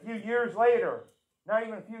 A few years later, not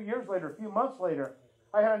even a few years later, a few months later,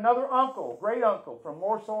 I had another uncle, great uncle, from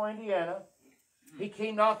Warsaw, Indiana. He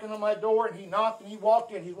came knocking on my door, and he knocked, and he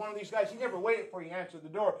walked in. He's one of these guys, he never waited for you to answer the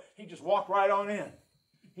door. He just walked right on in.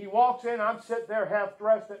 He walks in, I'm sitting there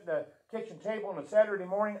half-dressed at the kitchen table on a Saturday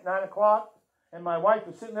morning at 9 o'clock, and my wife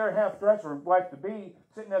is sitting there half-dressed, or wife-to-be,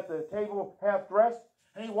 sitting at the table half-dressed,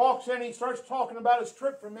 and he walks in, and he starts talking about his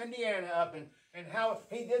trip from Indiana up, and how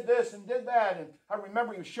he did this and did that, and I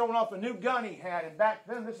remember he was showing off a new gun he had, and back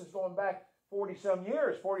then, this is going back 40-some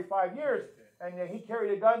years, 45 years, and he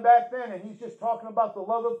carried a gun back then, and he's just talking about the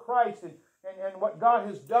love of Christ and what God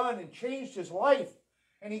has done and changed his life.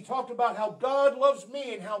 And he talked about how God loves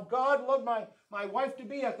me and how God loved my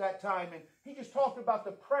wife-to-be at that time. And he just talked about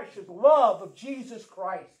the precious love of Jesus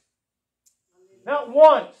Christ. Not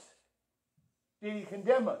once did he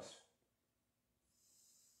condemn us.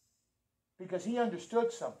 Because he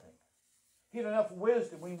understood something. He had enough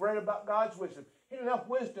wisdom. We read about God's wisdom. He had enough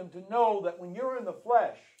wisdom to know that when you're in the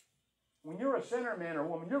flesh, when you're a sinner man or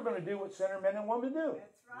woman, you're going to do what sinner men and women do.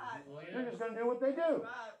 That's right. You're just going to do what they do.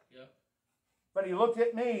 Right. Yep. But he looked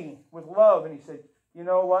at me with love and he said, you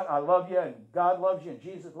know what? I love you and God loves you and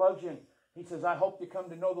Jesus loves you. And he says, I hope you come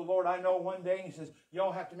to know the Lord. I know one day. And he says, you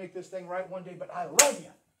don't have to make this thing right one day, but I love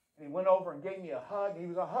you. And he went over and gave me a hug. He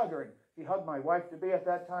was a hugger. And he hugged my wife-to-be at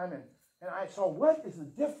that time. And I saw, what is the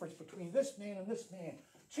difference between this man and this man?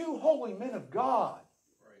 Two holy men of God.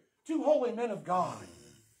 Right. Two holy men of God.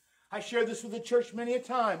 I share this with the church many a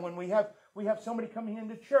time when we have somebody coming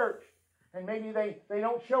into church. And maybe they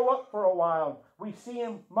don't show up for a while. We see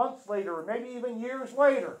them months later or maybe even years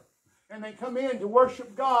later. And they come in to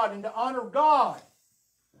worship God and to honor God.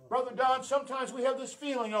 Brother Don, sometimes we have this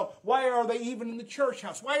feeling, why are they even in the church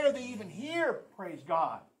house? Why are they even here? Praise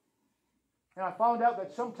God. And I found out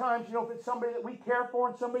that sometimes, if it's somebody that we care for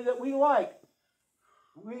and somebody that we like,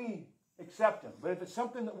 we accept them. But if it's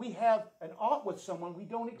something that we have an ought with someone, we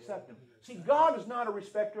don't accept them. See, God is not a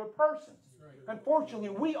respecter of persons. Unfortunately,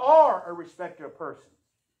 we are a respecter of persons.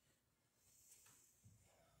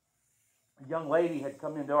 A young lady had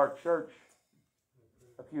come into our church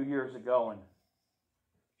a few years ago, and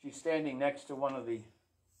she's standing next to one of the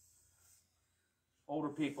older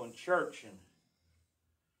people in church, and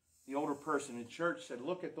the older person in church said,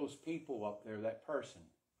 look at those people up there, that person.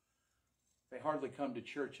 They hardly come to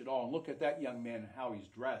church at all. And look at that young man and how he's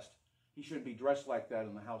dressed. He shouldn't be dressed like that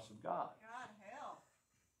in the house of God. God, hell.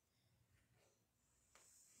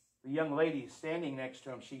 The young lady standing next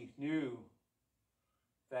to him, she knew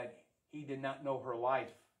that he did not know her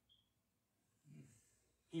life.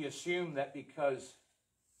 He assumed that because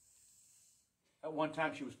at one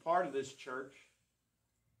time she was part of this church,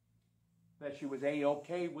 that she was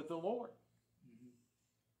A-okay with the Lord.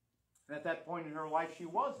 And at that point in her life, she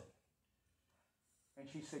wasn't. And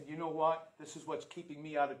she said, you know what? This is what's keeping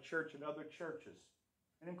me out of church and other churches,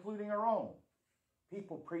 and including her own.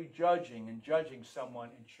 People prejudging and judging someone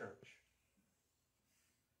in church.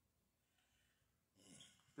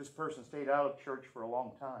 This person stayed out of church for a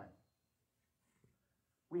long time.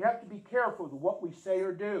 We have to be careful with what we say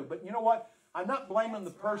or do. But you know what? I'm not blaming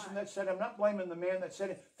the person that said it. I'm not blaming the man that said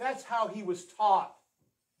it. That's how he was taught.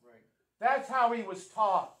 Right. That's how he was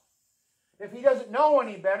taught. If he doesn't know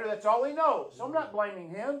any better, that's all he knows. So I'm not blaming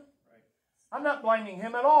him. Right. I'm not blaming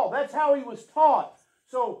him at all. That's how he was taught.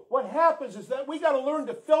 So what happens is that we got to learn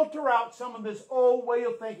to filter out some of this old way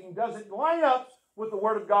of thinking. Does it line up with the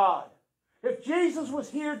Word of God? If Jesus was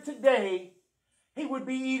here today, he would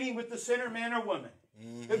be eating with the sinner man or woman.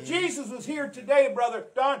 If Jesus was here today, Brother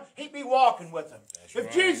Don, he'd be walking with them.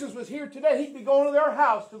 If Jesus was here today, he'd be going to their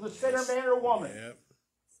house, to the sinner man or woman. Yep.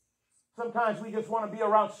 Sometimes we just want to be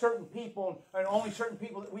around certain people and only certain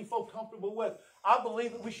people that we feel comfortable with. I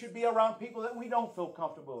believe that we should be around people that we don't feel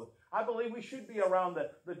comfortable with. I believe we should be around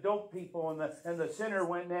the dope people and the sinner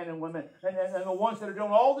men and women and the ones that are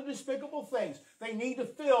doing all the despicable things. They need to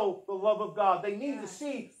feel the love of God. They need to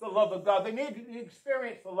see the love of God. They need to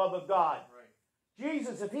experience the love of God.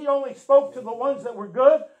 Jesus, if he only spoke to the ones that were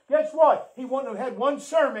good, guess what? He wouldn't have had one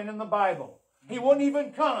sermon in the Bible. He wouldn't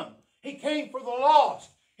even come. He came for the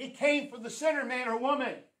lost. He came for the sinner man or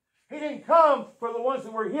woman. He didn't come for the ones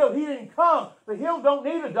that were healed. He didn't come. The healed don't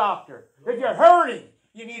need a doctor. If you're hurting,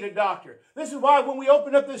 you need a doctor. This is why when we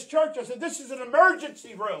opened up this church, I said, this is an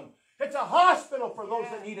emergency room. It's a hospital for those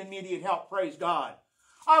that need immediate help. Praise God.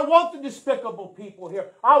 I want the despicable people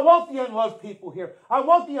here. I want the unloved people here. I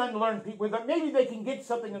want the unlearned people here. Maybe they can get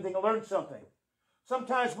something and they can learn something.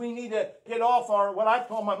 Sometimes we need to get off our, what I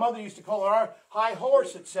call, my mother used to call it our high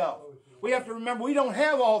horse itself. We have to remember we don't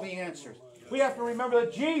have all the answers. We have to remember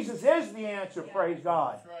that Jesus is the answer, praise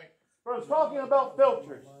God. But I was talking about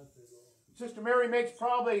filters. Sister Mary makes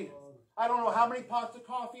probably, I don't know how many pots of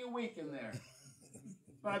coffee a week in there.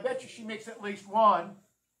 But I bet you she makes at least one,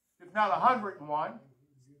 if not 101.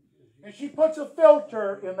 And she puts a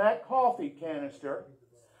filter in that coffee canister.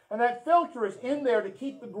 And that filter is in there to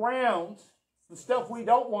keep the grounds, the stuff we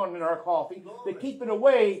don't want in our coffee, to keep it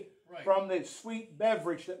away from the sweet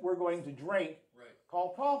beverage that we're going to drink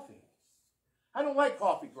called coffee. I don't like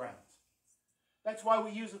coffee grounds. That's why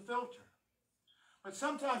we use a filter. But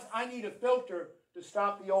sometimes I need a filter to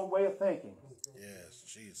stop the old way of thinking. Yes,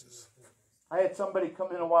 Jesus. I had somebody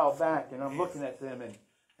come in a while back, and I'm looking at them,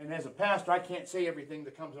 and as a pastor, I can't say everything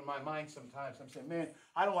that comes in my mind sometimes. I'm saying, man,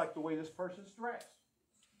 I don't like the way this person's dressed.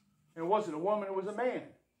 And it wasn't a woman, it was a man.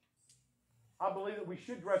 I believe that we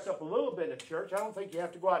should dress up a little bit at church. I don't think you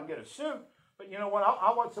have to go out and get a suit. But you know what?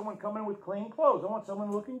 I want someone coming with clean clothes. I want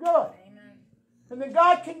someone looking good. Amen. And then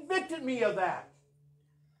God convicted me of that.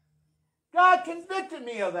 God convicted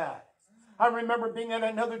me of that. I remember being at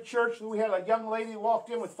another church. We had a young lady walked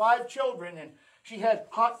in with 5 children, and she had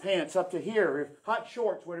hot pants up to here, hot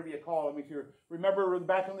shorts, whatever you call them. If you remember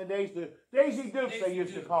back in the days, the Daisy Dukes they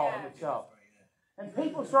used to call them itself. And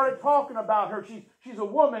people started talking about her. She's a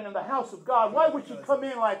woman in the house of God. Why would she come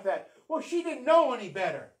in like that? Well, she didn't know any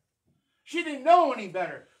better. She didn't know any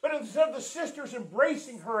better. But instead of the sisters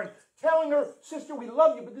embracing her and telling her, sister, we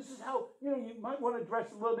love you, but this is how, you might want to dress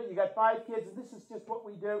a little bit. You got 5 kids, and this is just what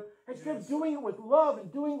we do. Instead of doing it with love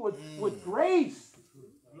and doing it with grace.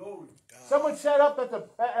 Someone sat up at the,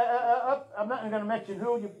 I'm not going to mention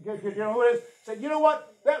who, you know who it is, said, you know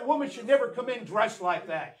what? That woman should never come in dressed like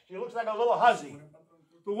that. She looks like a little hussy.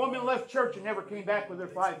 The woman left church and never came back with her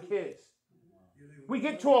 5 kids. We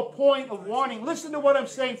get to a point of wanting, listen to what I'm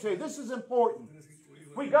saying to you. This is important.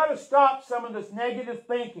 We got to stop some of this negative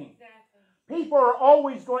thinking. People are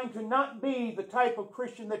always going to not be the type of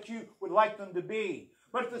Christian that you would like them to be.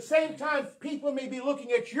 But at the same time, people may be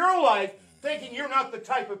looking at your life thinking you're not the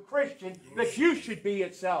type of Christian that you should be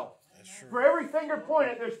itself. For every finger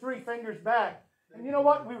pointed, there's 3 fingers back. And you know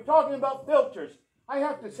what? We were talking about filters. I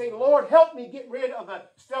have to say, Lord, help me get rid of the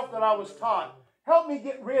stuff that I was taught. Help me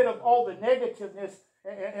get rid of all the negativeness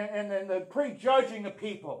and the prejudging of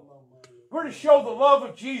people. We're to show the love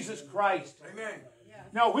of Jesus Christ. Amen.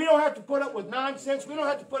 No, we don't have to put up with nonsense. We don't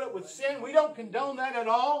have to put up with sin. We don't condone that at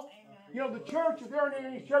all. The church, if they're in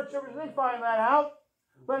any church service, they find that out.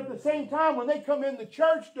 But at the same time, when they come in the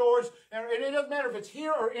church doors, and it doesn't matter if it's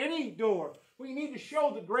here or any door, We need to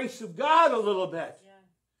show the grace of God a little bit.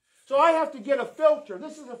 So I have to get a filter.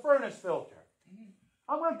 This is a furnace filter.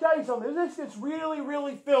 I'm going to tell you something. If this gets really,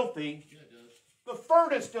 really filthy, the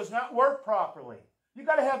furnace does not work properly. You've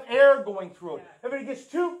got to have air going through it. If it gets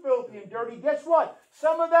too filthy and dirty, guess what?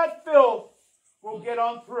 Some of that filth will get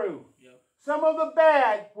on through. Some of the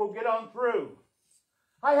bad will get on through.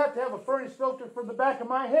 I have to have a furnace filter for the back of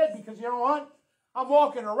my head because you know what? I'm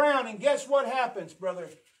walking around and guess what happens, Brother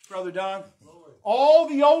Don? All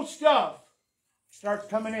the old stuff starts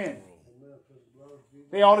coming in.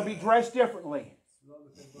 They ought to be dressed differently.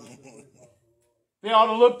 They ought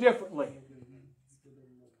to look differently.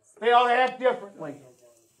 They ought to act differently.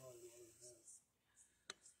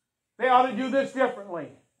 They ought to do this differently.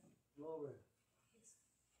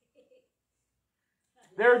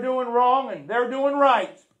 They're doing wrong and they're doing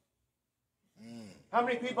right. How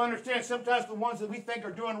many people understand sometimes the ones that we think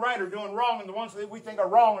are doing right are doing wrong and the ones that we think are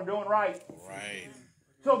wrong are doing right? Right.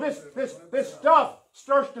 So this stuff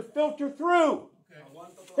starts to filter through.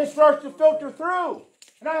 It starts to filter through.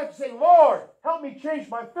 And I have to say, Lord, help me change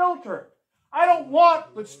my filter. I don't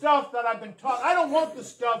want the stuff that I've been taught. I don't want the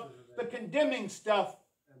stuff, the condemning stuff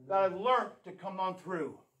that I've learned to come on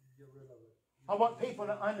through. I want people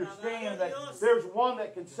to understand that there's one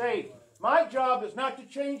that can save. My job is not to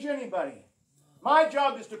change anybody. My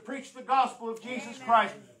job is to preach the gospel of Jesus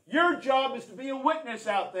Christ. Your job is to be a witness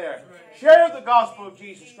out there. Share the gospel of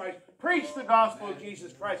Jesus Christ. Preach the gospel of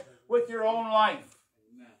Jesus Christ with your own life.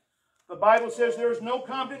 The Bible says there is no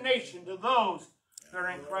condemnation to those that are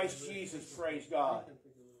in Christ Jesus. Praise God.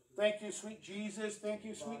 Thank you, sweet Jesus. Thank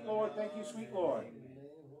you, sweet Lord. Thank you, sweet Lord.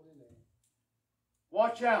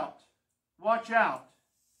 Watch out. Watch out.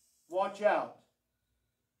 Watch out.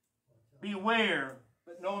 Beware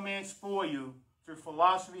that no man spoil you through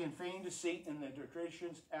philosophy and vain deceit and the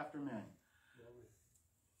traditions after men.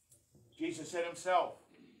 Jesus said himself,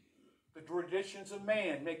 the traditions of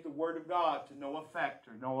man make the word of God to no effect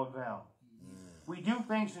or no avail. We do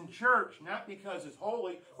things in church not because it's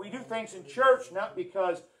holy. We do things in church not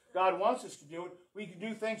because God wants us to do it. We can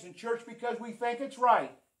do things in church because we think it's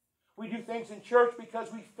right. We do things in church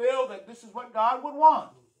because we feel that this is what God would want.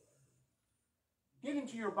 Get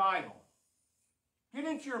into your Bible. Get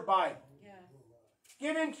into your Bible.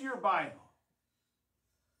 Get into your Bible.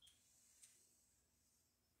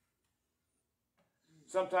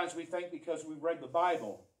 Sometimes we think because we read the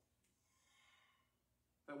Bible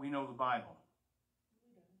that we know the Bible.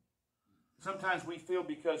 Sometimes we feel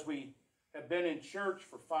because we have been in church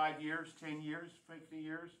for 5 years, 10 years, 50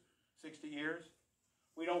 years, 60 years,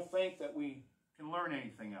 we don't think that we can learn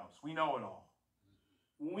anything else. We know it all.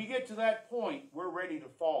 When we get to that point, we're ready to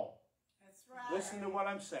fall. That's right. Listen to what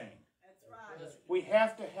I'm saying. That's right. We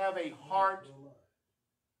have to have a heart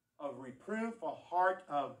of reproof, a heart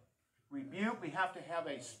of rebuke. We have to have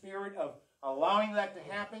a spirit of allowing that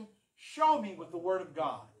to happen. Show me with the Word of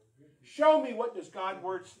God. Show me what does God's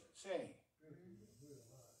Word say.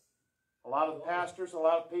 A lot of pastors, a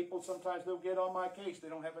lot of people, sometimes they'll get on my case. They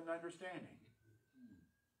don't have an understanding.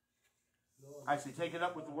 I say, take it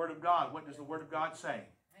up with the Word of God. What does the Word of God say?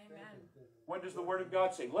 Amen. What does the Word of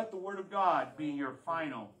God say? Let the Word of God be your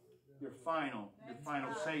final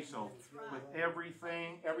say-so with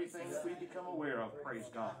everything that we become aware of. Praise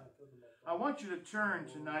God. I want you to turn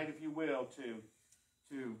tonight, if you will,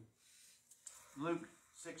 to Luke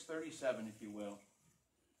 6:37, if you will.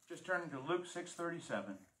 Just turn to Luke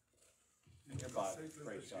 6:37 in your Bible.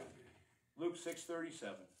 Praise God. Luke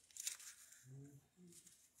 6:37.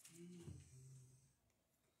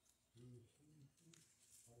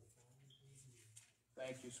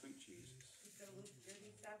 Thank you, sweet Jesus. Luke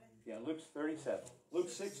 37. Yeah, Luke 37. Luke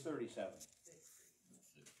 6:37.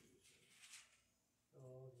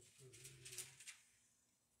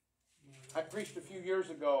 I preached a few years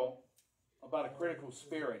ago about a critical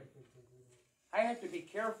spirit. I have to be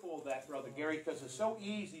careful of that, Brother Gary, because it's so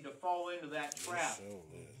easy to fall into that trap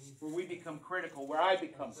where we become critical, where I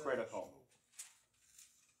become critical.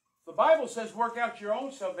 The Bible says work out your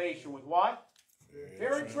own salvation with what?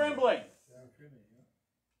 Fear and trembling.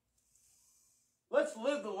 Let's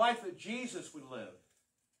live the life that Jesus would live.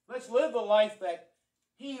 Let's live the life that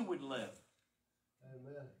He would live.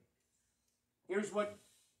 Amen. Here's what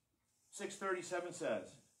 6:37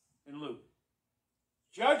 says in Luke.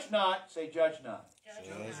 Judge not, say judge not.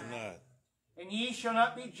 Judge not. And ye shall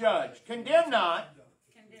not be judged. Condemn not.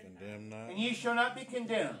 Condemn not. And ye shall not be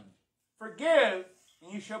condemned. Forgive,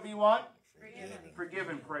 and you shall be what? Forgiven.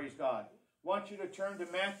 Forgiven, praise God. I want you to turn to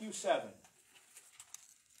Matthew 7.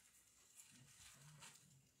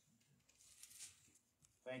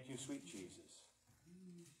 Thank you, sweet Jesus.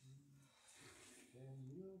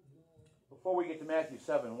 Before we get to Matthew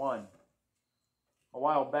 7:1, a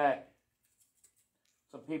while back,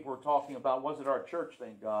 some people were talking about, was it our church,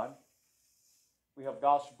 thank God? We have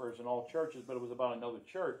gossipers in all churches, but it was about another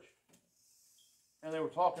church. And they were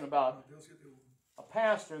talking about a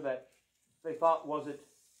pastor that they thought wasn't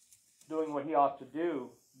doing what he ought to do,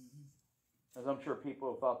 as I'm sure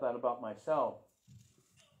people have thought that about myself.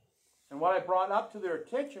 And what I brought up to their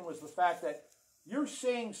attention was the fact that you're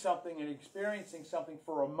seeing something and experiencing something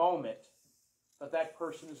for a moment that that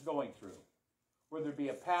person is going through. Whether it be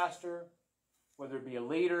a pastor, whether it be a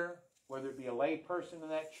leader, whether it be a lay person in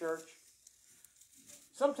that church.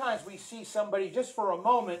 Sometimes we see somebody just for a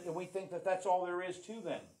moment and we think that that's all there is to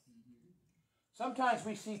them. Sometimes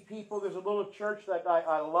we see people, there's a little church that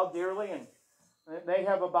I love dearly, and they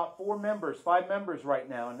have about 5 members right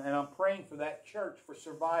now, and I'm praying for that church for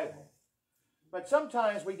survival. But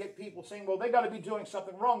sometimes we get people saying, well, they got to be doing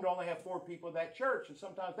something wrong to only have 4 people in that church, and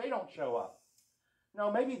sometimes they don't show up. No,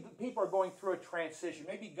 maybe the people are going through a transition.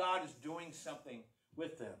 Maybe God is doing something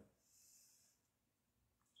with them.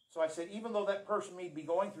 So I said, even though that person may be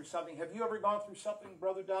going through something, have you ever gone through something,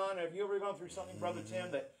 Brother Don? Have you ever gone through something, Brother Tim,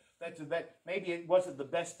 that maybe it wasn't the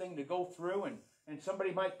best thing to go through, and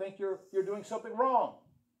somebody might think you're doing something wrong?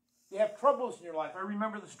 You have troubles in your life. I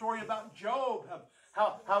remember the story about Job,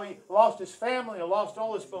 how he lost his family and lost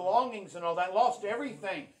all his belongings and all that, lost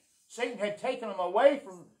everything. Satan had taken him away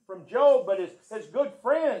from Job, but his good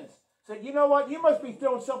friends said, you know what, you must be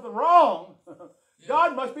doing something wrong.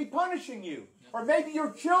 God must be punishing you. Or maybe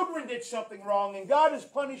your children did something wrong and God is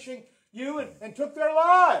punishing you and took their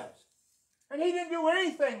lives. And he didn't do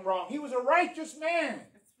anything wrong. He was a righteous man.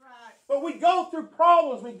 That's right. But we go through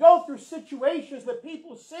problems. We go through situations that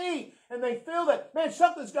people see and they feel that, man,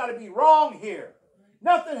 something's got to be wrong here.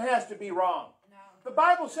 Nothing has to be wrong. The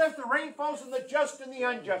Bible says the rain falls on the just and the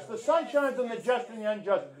unjust. The sun shines on the just and the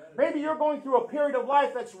unjust. Maybe you're going through a period of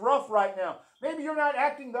life that's rough right now. Maybe you're not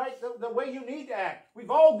acting the way you need to act.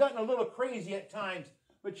 We've all gotten a little crazy at times.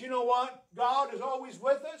 But you know what? God is always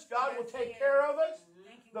with us. God will take care of us.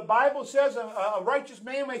 The Bible says a righteous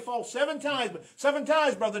man may fall 7 times, but 7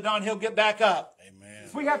 times, Brother Don, he'll get back up. Amen.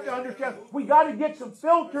 We have to understand, we got to get some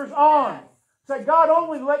filters on. Say, God,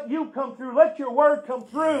 only let you come through. Let your word come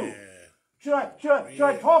through. Yeah. Should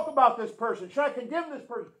I talk about this person? Should I condemn this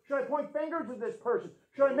person? Should I point fingers at this person?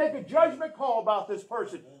 Should I make a judgment call about this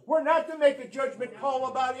person? We're not to make a judgment call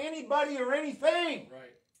about anybody or anything.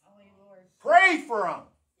 Right. Pray for them.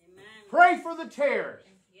 Amen. Pray for the tares.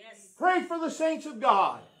 Yes. Pray for the saints of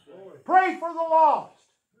God. Pray for the lost.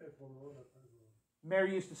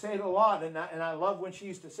 Mary used to say it a lot, and I love when she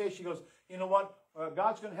used to say, she goes, you know what?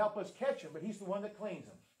 God's going to help us catch them, but he's the one that cleans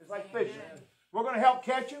them. It's like fishing. We're going to help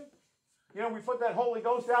catch them. You know, we put that Holy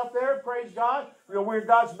Ghost out there, praise God. We're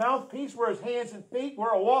God's mouthpiece. We're his hands and feet.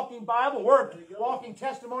 We're a walking Bible. We're a walking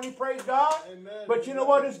testimony, praise God. Amen. But you know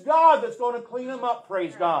what? It's God that's going to clean them up,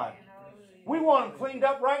 praise God. We want them cleaned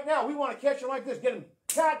up right now. We want to catch them like this, get them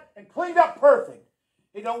cut and cleaned up perfect.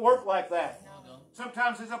 It don't work like that.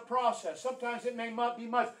 Sometimes it's a process. Sometimes it may not be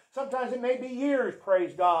much. Sometimes it may be years,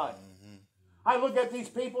 praise God. I look at these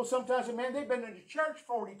people sometimes and, man, they've been in the church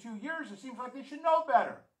 42 years. It seems like they should know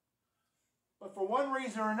better. But for one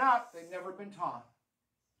reason or not, they've never been taught.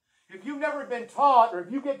 If you've never been taught, or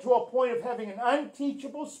if you get to a point of having an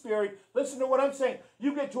unteachable spirit, listen to what I'm saying.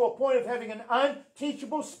 You get to a point of having an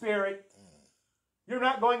unteachable spirit, you're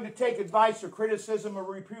not going to take advice or criticism or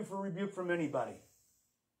reproof or rebuke from anybody.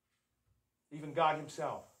 Even God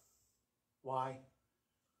himself. Why?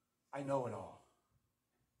 I know it all.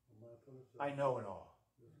 I know it all.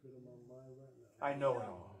 I know it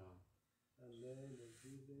all.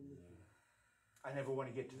 I never want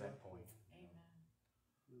to get to that point.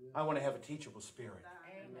 I want to have a teachable spirit.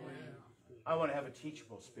 I want to have a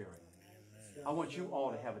teachable spirit. I want you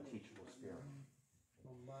all to have a teachable spirit.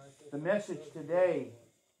 The message today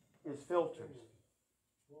is filters.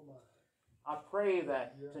 I pray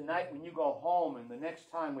that tonight when you go home and the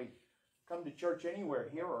next time we come to church anywhere,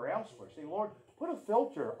 here or elsewhere, say, Lord, put a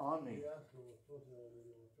filter on me.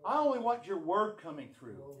 I only want your word coming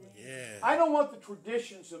through. Yeah. I don't want the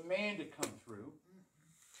traditions of man to come through.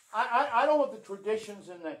 I don't want the traditions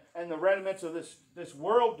and the rudiments of this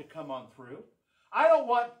world to come on through. I don't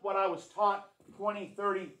want what I was taught 20,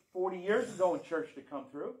 30, 40 years ago in church to come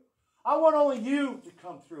through. I want only you to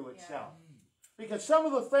come through itself. Because some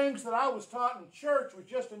of the things that I was taught in church was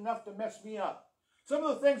just enough to mess me up. Some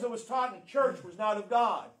of the things that was taught in church was not of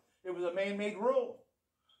God. It was a man-made rule.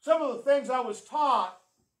 Some of the things I was taught,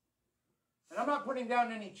 and I'm not putting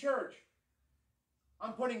down any church,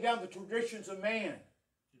 I'm putting down the traditions of man.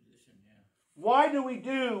 Why do we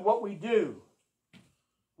do what we do?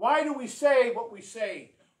 Why do we say what we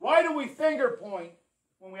say? Why do we finger point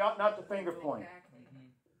when we ought not to finger point?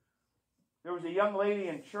 There was a young lady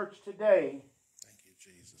in church today, Thank you,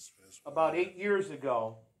 Jesus. for this about word. 8 years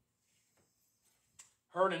ago.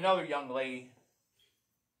 Her and another young lady.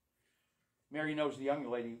 Mary knows the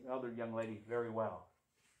other young lady very well.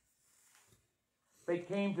 They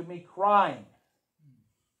came to me crying.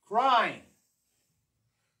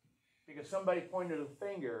 Because somebody pointed a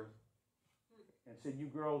finger and said, you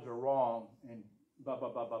girls are wrong, and blah, blah,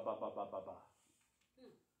 blah, blah, blah, blah, blah, blah, blah.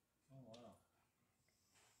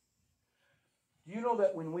 Do you know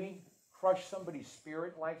that when we crush somebody's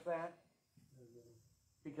spirit like that,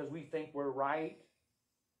 because we think we're right,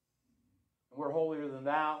 and we're holier than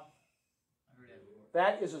thou,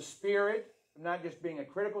 that is a spirit, not just being a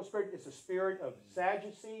critical spirit, it's a spirit of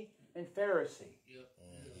Sadducee and Pharisee.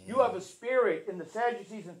 You have a spirit, and the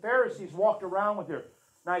Sadducees and Pharisees walked around with their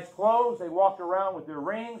nice clothes, they walked around with their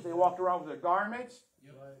rings, they walked around with their garments,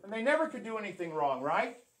 and they never could do anything wrong,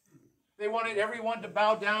 right? They wanted everyone to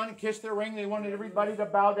bow down and kiss their ring. They wanted everybody to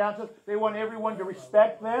bow down to them. They wanted everyone to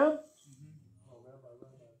respect them.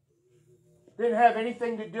 Didn't have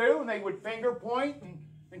anything to do, and they would finger point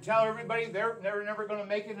and tell everybody they're never going to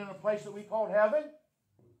make it in a place that we called heaven.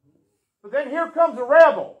 But then here comes a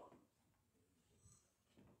rebel.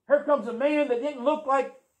 Here comes a man that didn't look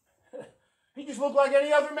like, he just looked like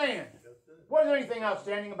any other man. Wasn't anything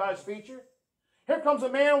outstanding about his feature. Here comes a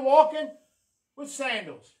man walking with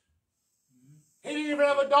sandals. He didn't even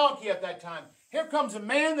have a donkey at that time. Here comes a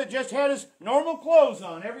man that just had his normal clothes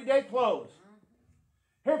on, everyday clothes.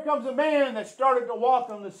 Here comes a man that started to walk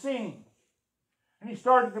on the scene. And he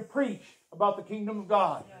started to preach about the kingdom of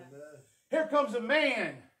God. Here comes a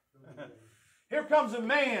man. Here comes a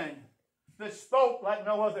man that spoke like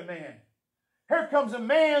no other man. Here comes a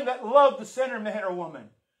man that loved the sinner man or woman.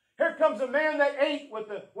 Here comes a man that ate with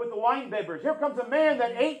the wine bibbers. Here comes a man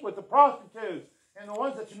that ate with the prostitutes and the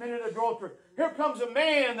ones that committed adultery. Here comes a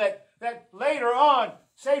man that later on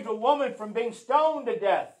saved a woman from being stoned to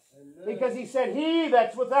death. Because he said, he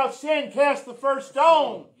that's without sin cast the first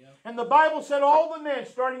stone. And the Bible said all the men,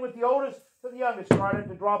 starting with the oldest to the youngest, started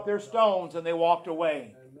to drop their stones and they walked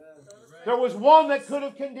away. There was one that could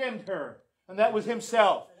have condemned her, and that was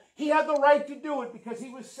himself. He had the right to do it because he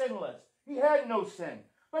was sinless. He had no sin.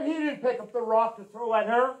 But he didn't pick up the rock to throw at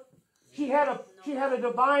her. She had a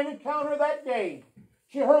divine encounter that day.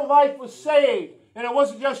 Her life was saved. And it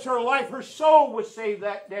wasn't just her life, her soul was saved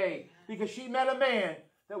that day. Because she met a man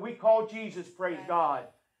that we call Jesus, praise God.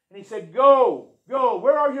 And he said, go,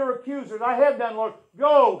 where are your accusers? I have done, Lord.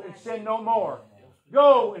 Go and sin no more.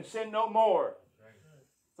 Go and sin no more.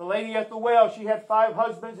 The lady at the well, she had 5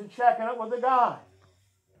 husbands and shacking up with a guy.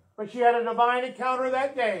 But she had a divine encounter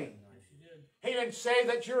that day. He didn't say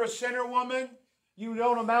that you're a sinner, woman. You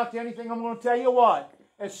don't amount to anything. I'm going to tell you what.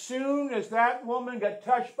 As soon as that woman got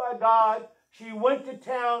touched by God, she went to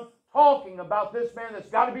town talking about this man that's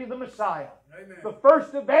got to be the Messiah. Amen. The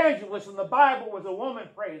first evangelist in the Bible was a woman,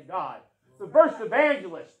 praise God. The first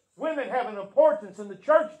evangelist. Women have an importance in the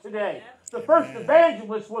church today. The first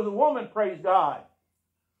evangelist was a woman, praise God.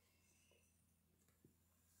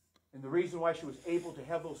 And the reason why she was able to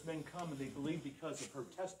have those men come and they believed because of her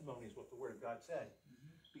testimony is what the Word of God said.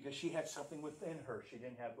 Because she had something within her she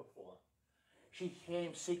didn't have before. She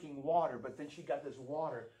came seeking water, but then she got this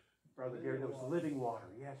water, Brother Gary, that was living water.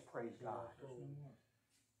 Yes, praise God.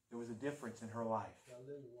 There was a difference in her life.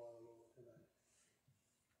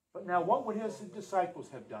 But now, what would his disciples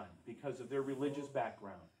have done because of their religious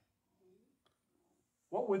background?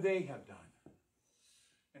 What would they have done?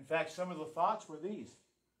 In fact, some of the thoughts were these.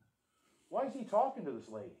 Why is he talking to this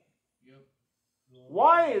lady? Yep.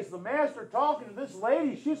 Why is the master talking to this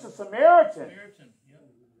lady? She's a Samaritan.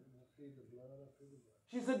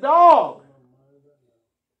 She's a dog.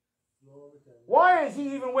 Why is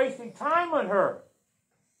he even wasting time on her?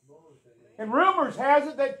 And rumors has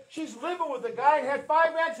it that she's living with a guy who had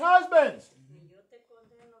 5 ex-husbands.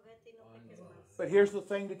 But here's the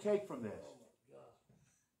thing to take from this.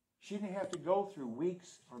 She didn't have to go through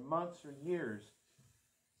weeks or months or years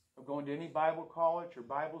of going to any Bible college or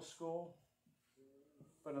Bible school.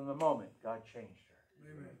 But in the moment, God changed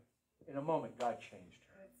her. Amen. In a moment, God changed her.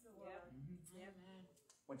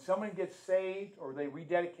 When someone gets saved or they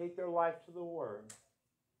rededicate their life to the Word,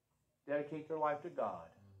 dedicate their life to God,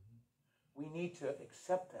 we need to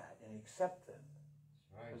accept that and accept them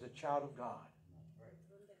as a child of God.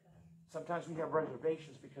 Sometimes we have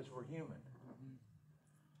reservations because we're human.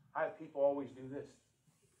 I have people always do this.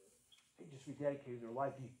 They just rededicated their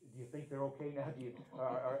life. Do you think they're okay now?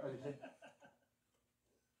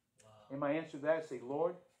 And my answer to that is say,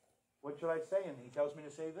 Lord, what should I say? And he tells me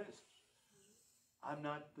to say this. I'm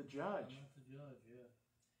not the judge.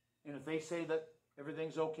 And if they say that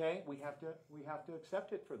everything's okay, we have to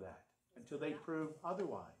accept it for that until they prove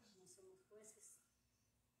otherwise.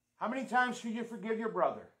 How many times should you forgive your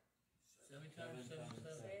brother? 7 times 7.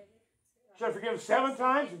 Should I forgive him 7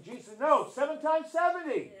 times? And Jesus said, no, 7 times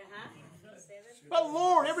 70. But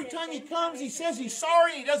Lord, every time he comes, he says he's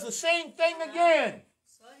sorry. He does the same thing again.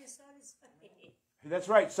 Sorry. That's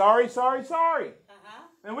right. Sorry, sorry, sorry.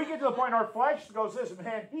 And we get to the point our flesh goes, this,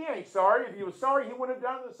 man, he ain't sorry. If he was sorry, he wouldn't have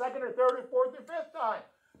done it the 2nd or 3rd or 4th or 5th time.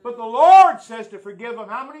 But the Lord says to forgive him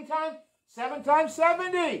how many times? 7 times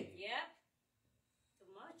 70. Yeah. Too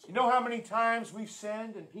much. You know how many times we've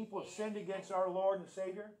sinned and people have sinned against our Lord and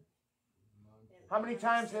Savior? How many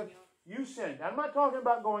times have you sinned? I'm not talking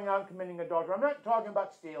about going out and committing adultery. I'm not talking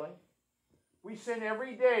about stealing. We sin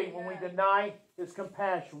every day when we deny His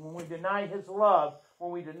compassion, when we deny His love,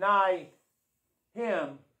 when we deny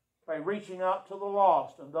Him by reaching out to the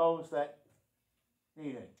lost and those that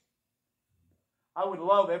need it. I would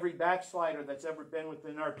love every backslider that's ever been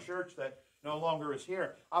within our church that no longer is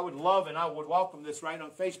here. I would love and I would welcome this right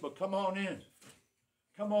on Facebook. Come on in.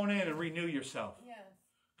 Come on in and renew yourself. Yeah.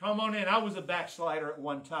 Come on in. I was a backslider at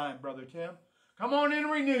one time, Brother Tim. Come on in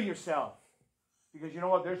and renew yourself. Because you know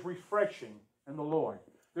what? There's refreshing in the Lord.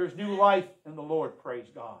 There's new life in the Lord, praise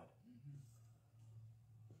God.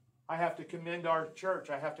 I have to commend our church.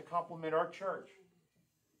 I have to compliment our church.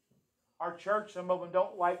 Our church, some of them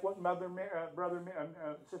don't like what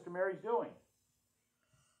Sister Mary's doing.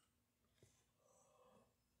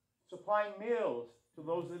 Supplying meals to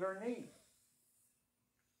those that are in need.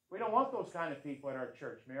 We don't want those kind of people at our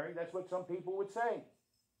church, Mary. That's what some people would say.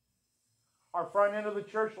 Our front end of the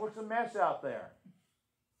church looks a mess out there.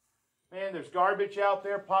 Man, there's garbage out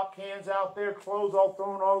there, pop cans out there, clothes all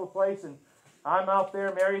thrown all over the place, and I'm out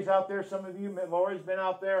there, Mary's out there, some of you, Lori's been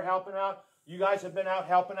out there helping out. You guys have been out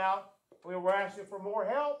helping out. We were asking for more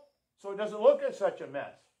help, so it doesn't look as such a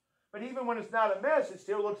mess. But even when it's not a mess, it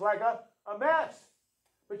still looks like a mess.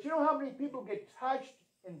 But you know how many people get touched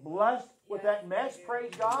and blessed with that mess,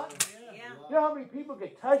 praise God? Yeah. You know how many people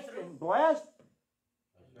get touched and blessed?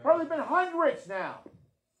 Probably been hundreds now.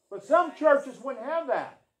 But some churches wouldn't have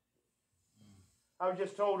that. I was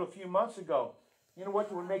just told a few months ago, you know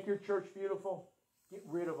what would make your church beautiful? Get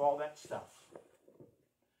rid of all that stuff.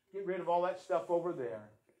 Get rid of all that stuff over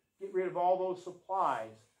there. Get rid of all those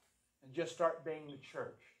supplies and just start being the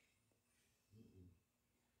church.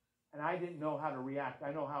 And I didn't know how to react.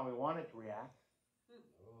 I know how I wanted to react.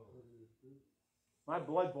 My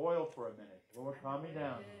blood boiled for a minute. Lord, calm me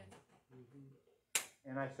down.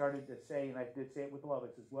 And I started to say, and I did say it with love, I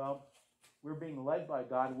says, well, we're being led by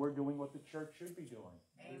God, and we're doing what the church should be doing.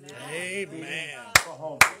 Amen. For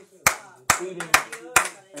home. Feeding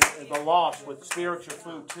the lost with spiritual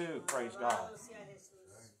food too, praise God.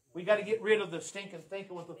 We got to get rid of the stinking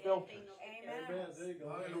thinking with the filters.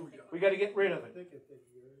 We got to get rid of it.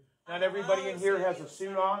 Not everybody in here has a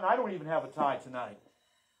suit on. I don't even have a tie tonight.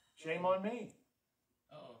 Shame on me.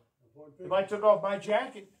 If I took off my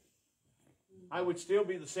jacket, I would still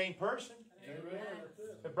be the same person.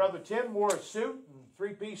 If Brother Tim wore a suit, and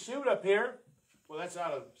 3-piece suit up here, well, that's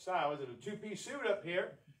out of style. Is it a 2-piece suit up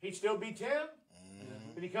here? He'd still be Tim.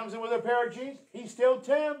 If he comes in with a pair of jeans, he's still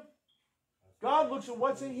Tim. God looks at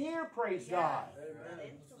what's in here, praise God.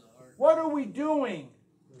 What are we doing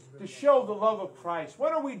to show the love of Christ?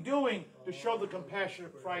 What are we doing to show the compassion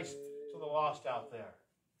of Christ to the lost out there?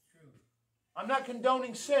 I'm not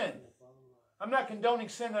condoning sin. I'm not condoning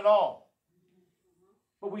sin at all.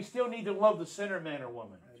 But we still need to love the sinner man or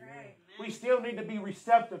woman. We still need to be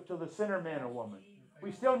receptive to the sinner man or woman.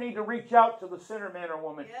 We still need to reach out to the sinner man or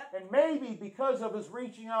woman. And maybe because of us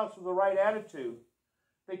reaching out with the right attitude,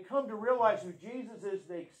 they come to realize who Jesus is.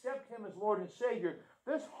 They accept Him as Lord and Savior.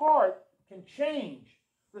 This heart can change.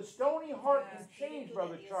 The stony heart can change,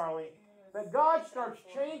 Brother Charlie. That God starts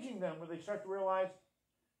changing them when they start to realize,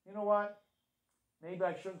 you know what? Maybe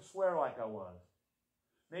I shouldn't swear like I was.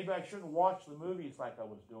 Maybe I shouldn't watch the movies like I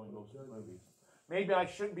was doing those movies. Maybe I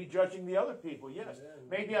shouldn't be judging the other people. Yes.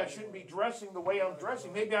 Maybe I shouldn't be dressing the way I'm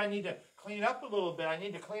dressing. Maybe I need to clean up a little bit. I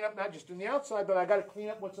need to clean up not just on the outside, but I got to clean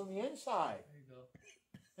up what's on the inside.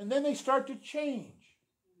 And then they start to change.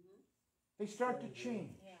 They start to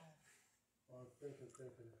change.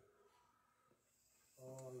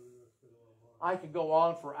 I could go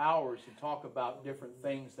on for hours and talk about different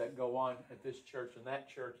things that go on at this church and that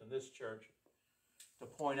church and this church to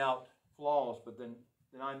point out flaws, but then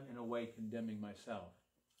I'm in a way condemning myself.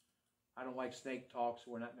 I don't like snake talk,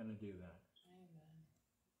 so we're not going to do that.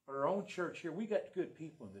 But our own church here, we got good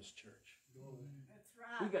people in this church.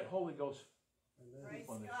 We got Holy Ghost Praise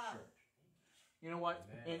people in this God. church. You know what?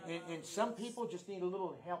 And some people just need a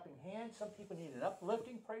little helping hand. Some people need an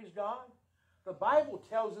uplifting. Praise God. The Bible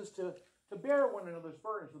tells us to bear one another's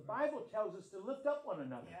burdens. The Bible tells us to lift up one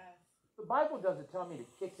another. Yes. The Bible doesn't tell me to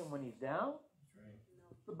kick him when he's down.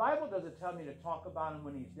 The Bible doesn't tell me to talk about him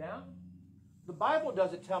when he's down. The Bible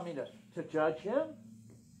doesn't tell me to judge him.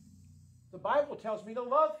 The Bible tells me to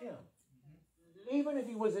love him. Even if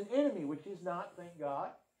he was an enemy, which he's not, thank God.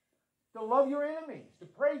 To love your enemies, to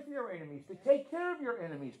pray for your enemies, to take care of your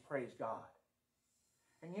enemies, praise God.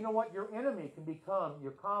 And you know what? Your enemy can become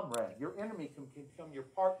your comrade. Your enemy can become your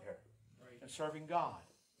partner in serving God.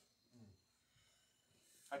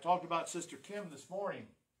 I talked about Sister Kim this morning.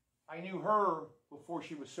 I knew her before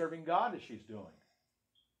she was serving God as she's doing.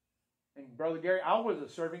 And Brother Gary, I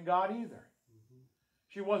wasn't serving God either.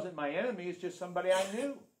 She wasn't my enemy. It's just somebody I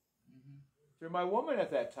knew through my woman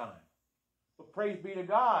at that time. But praise be to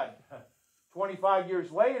God. 25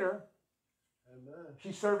 years later, Amen.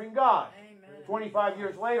 she's serving God. Amen. 25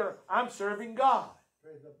 years later, I'm serving God.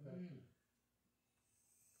 Praise the Pastor.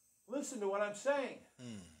 Listen to what I'm saying.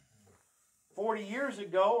 40 years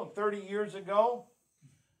ago and 30 years ago,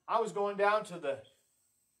 I was going down to the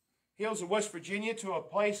hills of West Virginia to a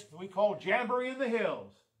place we call Jamboree in the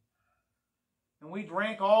Hills. And we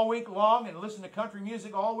drank all week long and listened to country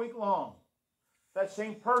music all week long. That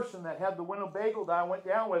same person that had the Winnebago that I went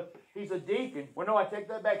down with, he's a deacon. Well, no, I take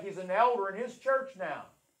that back. He's an elder in his church now.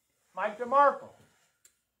 Mike DeMarco.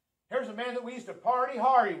 Here's a man that we used to party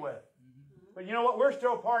hardy with. But you know what? We're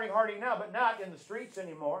still partying hardy now, but not in the streets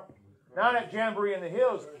anymore. Not at Jamboree in the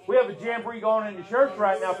Hills. We have a Jamboree going into church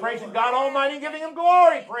right now, praising God Almighty and giving Him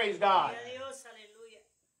glory. Praise God.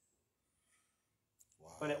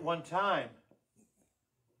 But at one time,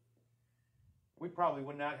 we probably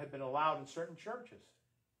would not have been allowed in certain churches.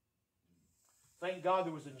 Thank God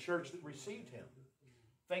there was a church that received him.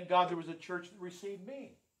 Thank God there was a church that received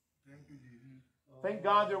me. Thank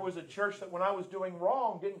God there was a church that when I was doing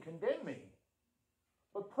wrong didn't condemn me,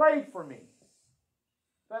 but prayed for me,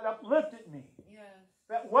 that uplifted me,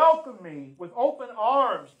 that welcomed me with open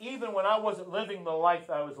arms even when I wasn't living the life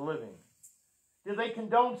that I was living. Did they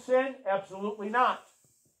condone sin? Absolutely not.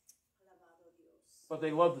 But they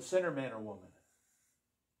loved the sinner man or woman.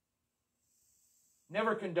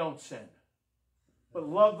 Never condone sin, but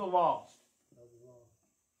love the lost.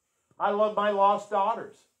 I love my lost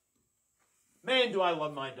daughters. Man, do I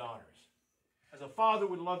love my daughters. As a father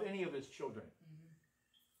would love any of his children.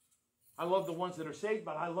 I love the ones that are saved,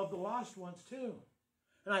 but I love the lost ones too.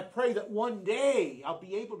 And I pray that one day I'll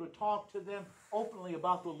be able to talk to them openly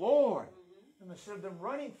about the Lord instead of them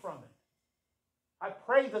running from it. I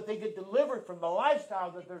pray that they get delivered from the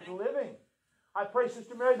lifestyle that they're living. I pray,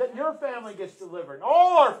 Sister Mary, that your family gets delivered.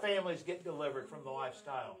 All our families get delivered from the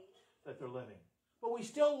lifestyle that they're living. But we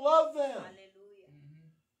still love them.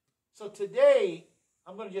 So today,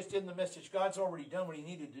 I'm going to just end the message. God's already done what He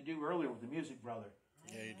needed to do earlier with the music, brother.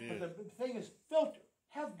 Yeah, He did. But the thing is, filter.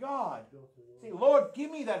 Have God. Say, Lord, give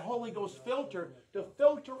me that Holy Ghost filter to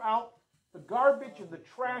filter out the garbage and the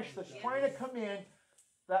trash that's trying to come in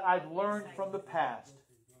that I've learned from the past.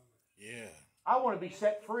 Yeah. I want to be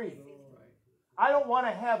set free. I don't want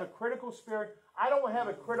to have a critical spirit. I don't want to have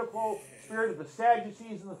a critical spirit of the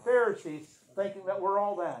Sadducees and the Pharisees thinking that we're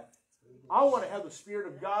all that. I want to have the Spirit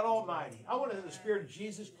of God Almighty. I want to have the Spirit of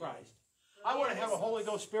Jesus Christ. I want to have a Holy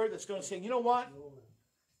Ghost Spirit that's going to say, you know what?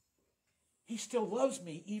 He still loves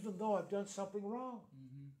me even though I've done something wrong.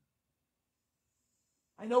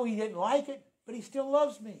 I know He didn't like it, but He still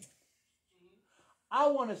loves me. I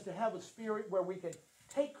want us to have a spirit where we can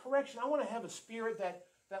take correction. I want to have a spirit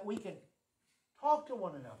that we can talk to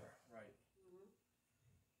one another. Right.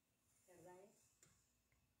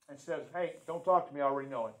 And says, hey, don't talk to me, I already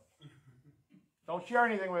know it. Don't share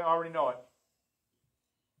anything with me, I already know it.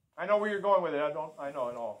 I know where you're going with it. I know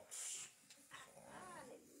it all.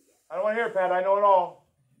 I don't want to hear it, Pat. I know it all.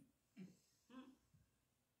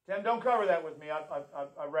 Tim, don't cover that with me.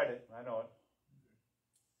 I read it. I know it.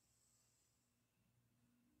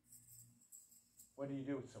 What do you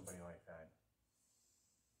do with somebody like that?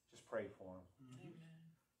 Just pray for them.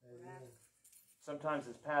 Amen. Sometimes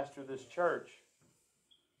as pastor of this church,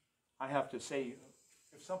 I have to say,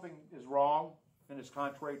 if something is wrong and is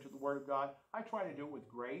contrary to the Word of God, I try to do it with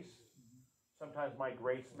grace. Sometimes my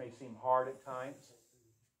grace may seem hard at times,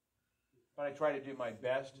 but I try to do my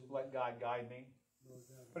best to let God guide me.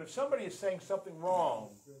 But if somebody is saying something wrong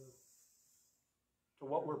to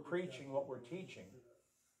what we're preaching, what we're teaching,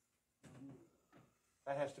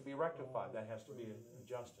 that has to be rectified. That has to be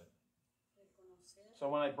adjusted. So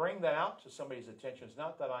when I bring that out to somebody's attention, it's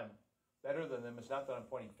not that I'm better than them. It's not that I'm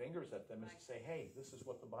pointing fingers at them. It's to say, hey, this is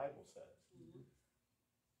what the Bible says.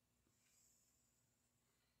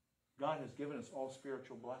 God has given us all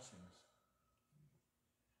spiritual blessings.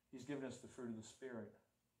 He's given us the fruit of the Spirit.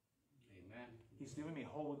 Amen. He's given me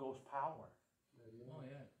Holy Ghost power. Oh,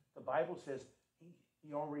 yeah. The Bible says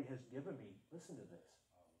he already has given me, listen to this,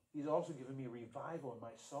 He's also given me revival in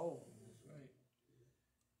my soul. That's right.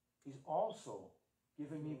 He's also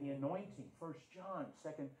given me the anointing. 1 John,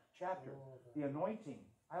 2nd chapter. The anointing.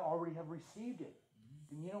 I already have received it.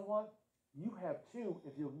 And you know what? You have too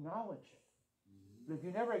if you acknowledge it. But if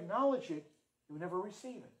you never acknowledge it, you'll never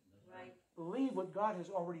receive it. Right. Believe what God has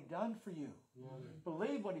already done for you.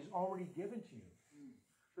 Believe what He's already given to you.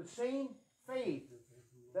 The same faith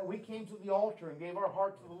that we came to the altar and gave our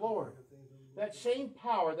heart to the Lord, that same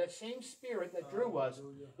power, that same Spirit that drew us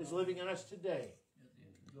is living in us today.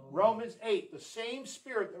 Romans 8, the same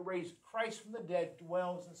Spirit that raised Christ from the dead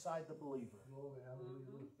dwells inside the believer.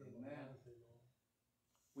 Amen.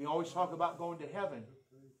 We always talk about going to heaven,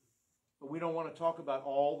 but we don't want to talk about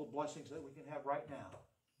all the blessings that we can have right now.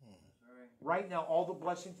 Right now, all the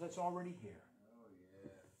blessings that's already here.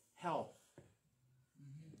 Health,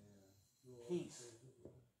 peace,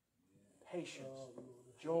 patience,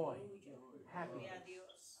 joy, happiness.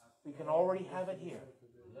 We can already have it here.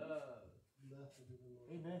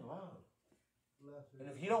 Amen. Love. And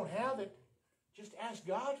if you don't have it, just ask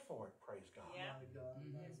God for it. Praise God. Yeah.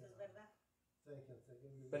 Eso es verdad.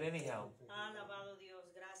 But anyhow, Alabado Dios.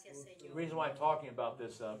 Gracias, the Señor. reason why I'm talking about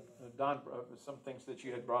this, Don, some things that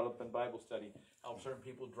you had brought up in Bible study, how certain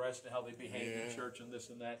people dress and how they behave in church and this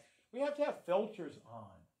and that. We have to have filters on.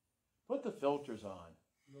 Put the filters on.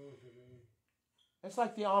 It's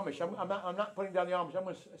like the Amish. I'm not putting down the Amish. I'm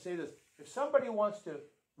going to say this. If somebody wants to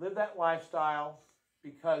live that lifestyle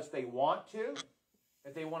because they want to,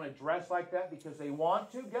 if they want to dress like that because they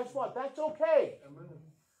want to, guess what? That's okay.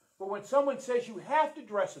 But when someone says you have to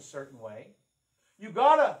dress a certain way, you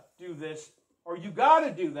got to do this or you got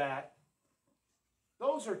to do that,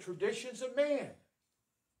 those are traditions of man,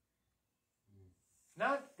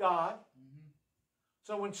 not God.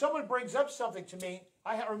 So when someone brings up something to me,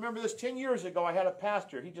 I remember this 10 years ago, I had a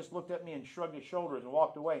pastor. He just looked at me and shrugged his shoulders and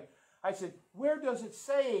walked away. I said, where does it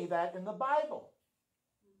say that in the Bible?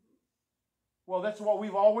 Well, that's what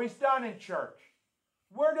we've always done in church.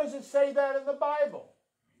 Where does it say that in the Bible?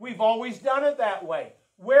 We've always done it that way.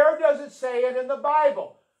 Where does it say it in the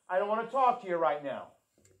Bible? I don't want to talk to you right now.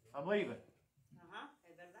 I'm leaving. Es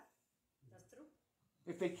verdad. That's true.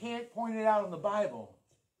 If they can't point it out in the Bible,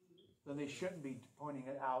 then they shouldn't be pointing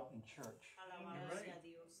it out in church. Alabado sea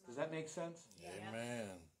Dios. Does that make sense? Amen.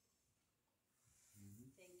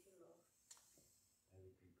 Thank you, Lord.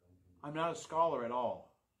 I'm not a scholar at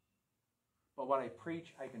all. But what I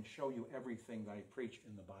preach, I can show you everything that I preach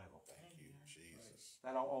in the Bible. Thank you, Jesus.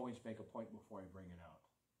 That I'll always make a point before I bring it out.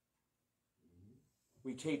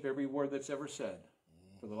 We tape every word that's ever said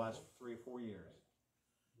for the last 3 or 4 years.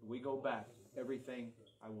 We go back. Everything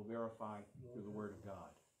I will verify through the Word of God.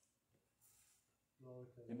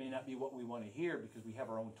 It may not be what we want to hear because we have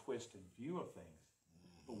our own twisted view of things.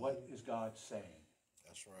 But what is God saying?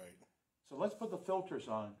 That's right. So let's put the filters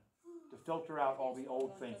on to filter out all the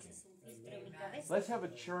old thinking. Let's have a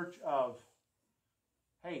church of,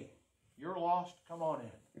 hey, you're lost, come on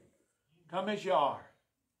in. Come as you are.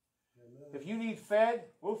 If you need fed,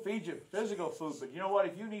 we'll feed you physical food. But you know what?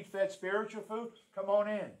 If you need fed spiritual food, come on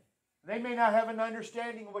in. They may not have an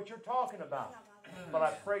understanding of what you're talking about. But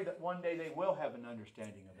I pray that one day they will have an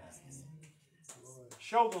understanding of that.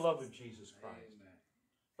 Show the love of Jesus Christ.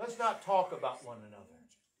 Let's not talk about one another.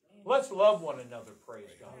 Let's love one another, praise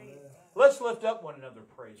God. Let's lift up one another,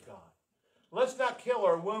 praise God. Let's not kill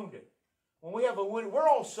our wounded. When we have a wounded, we're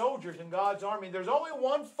all soldiers in God's army. There's only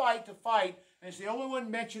one fight to fight, and it's the only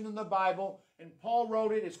one mentioned in the Bible, and Paul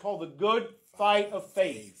wrote it. It's called the good fight of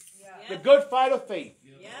faith. The good fight of faith.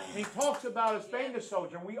 And he talks about us being a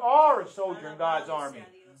soldier, and we are a soldier in God's army.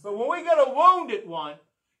 But when we get a wounded one,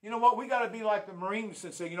 you know what? We got to be like the Marines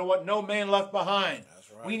and say, you know what? No man left behind.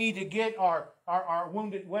 That's right. We need to get our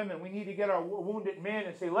wounded women. We need to get our wounded men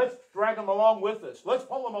and say, let's drag them along with us. Let's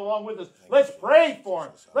pull them along with us. Let's pray for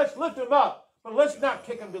them. Let's lift them up. But let's not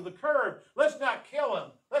kick them to the curb. Let's not kill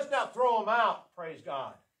them. Let's not throw them out. Praise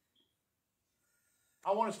God.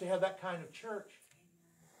 I want us to have that kind of church.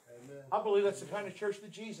 Amen. I believe that's the kind of church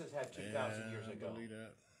that Jesus had 2,000 years I ago. believe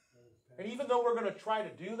that. And even though we're going to try to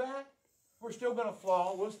do that, we're still going to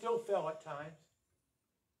fall. We'll still fail at times.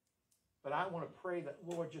 But I want to pray that,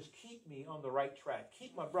 Lord, just keep me on the right track.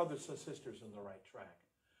 Keep my brothers and sisters on the right track.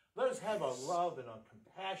 Let us have a love and a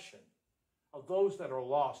compassion, of those that are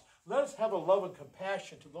lost. Let us have a love and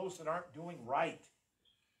compassion to those that aren't doing right.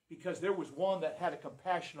 Because there was one that had a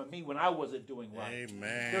compassion on me when I wasn't doing right.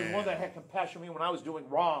 Amen. There was one that had compassion on me when I was doing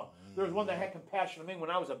wrong. There was one that had compassion on me when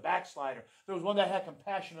I was a backslider. There was one that had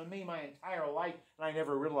compassion on me my entire life, and I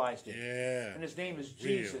never realized it. Yeah. And his name is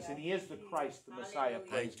Jesus, and he is the Christ, the Messiah.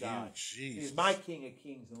 Praise Thank God. you, Jesus. He's my King of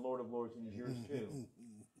Kings and Lord of Lords, and he's yours too.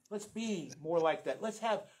 Let's be more like that. Let's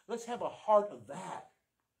have a heart of that.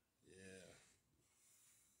 Yeah.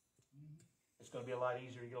 It's going to be a lot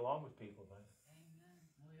easier to get along with people then.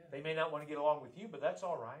 They may not want to get along with you, but that's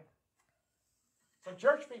all right. Some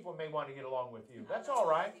church people may want to get along with you. That's all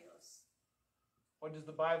right. What does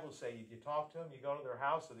the Bible say? If you talk to them, you go to their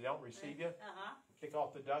house, and they don't receive you, kick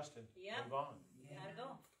off the dust and move on. Gotta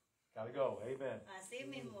go. Gotta go. Amen. Así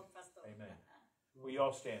mismo, pastor. Amen. We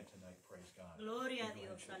all stand tonight. Praise God. Gloria a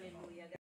Dios. Aleluya.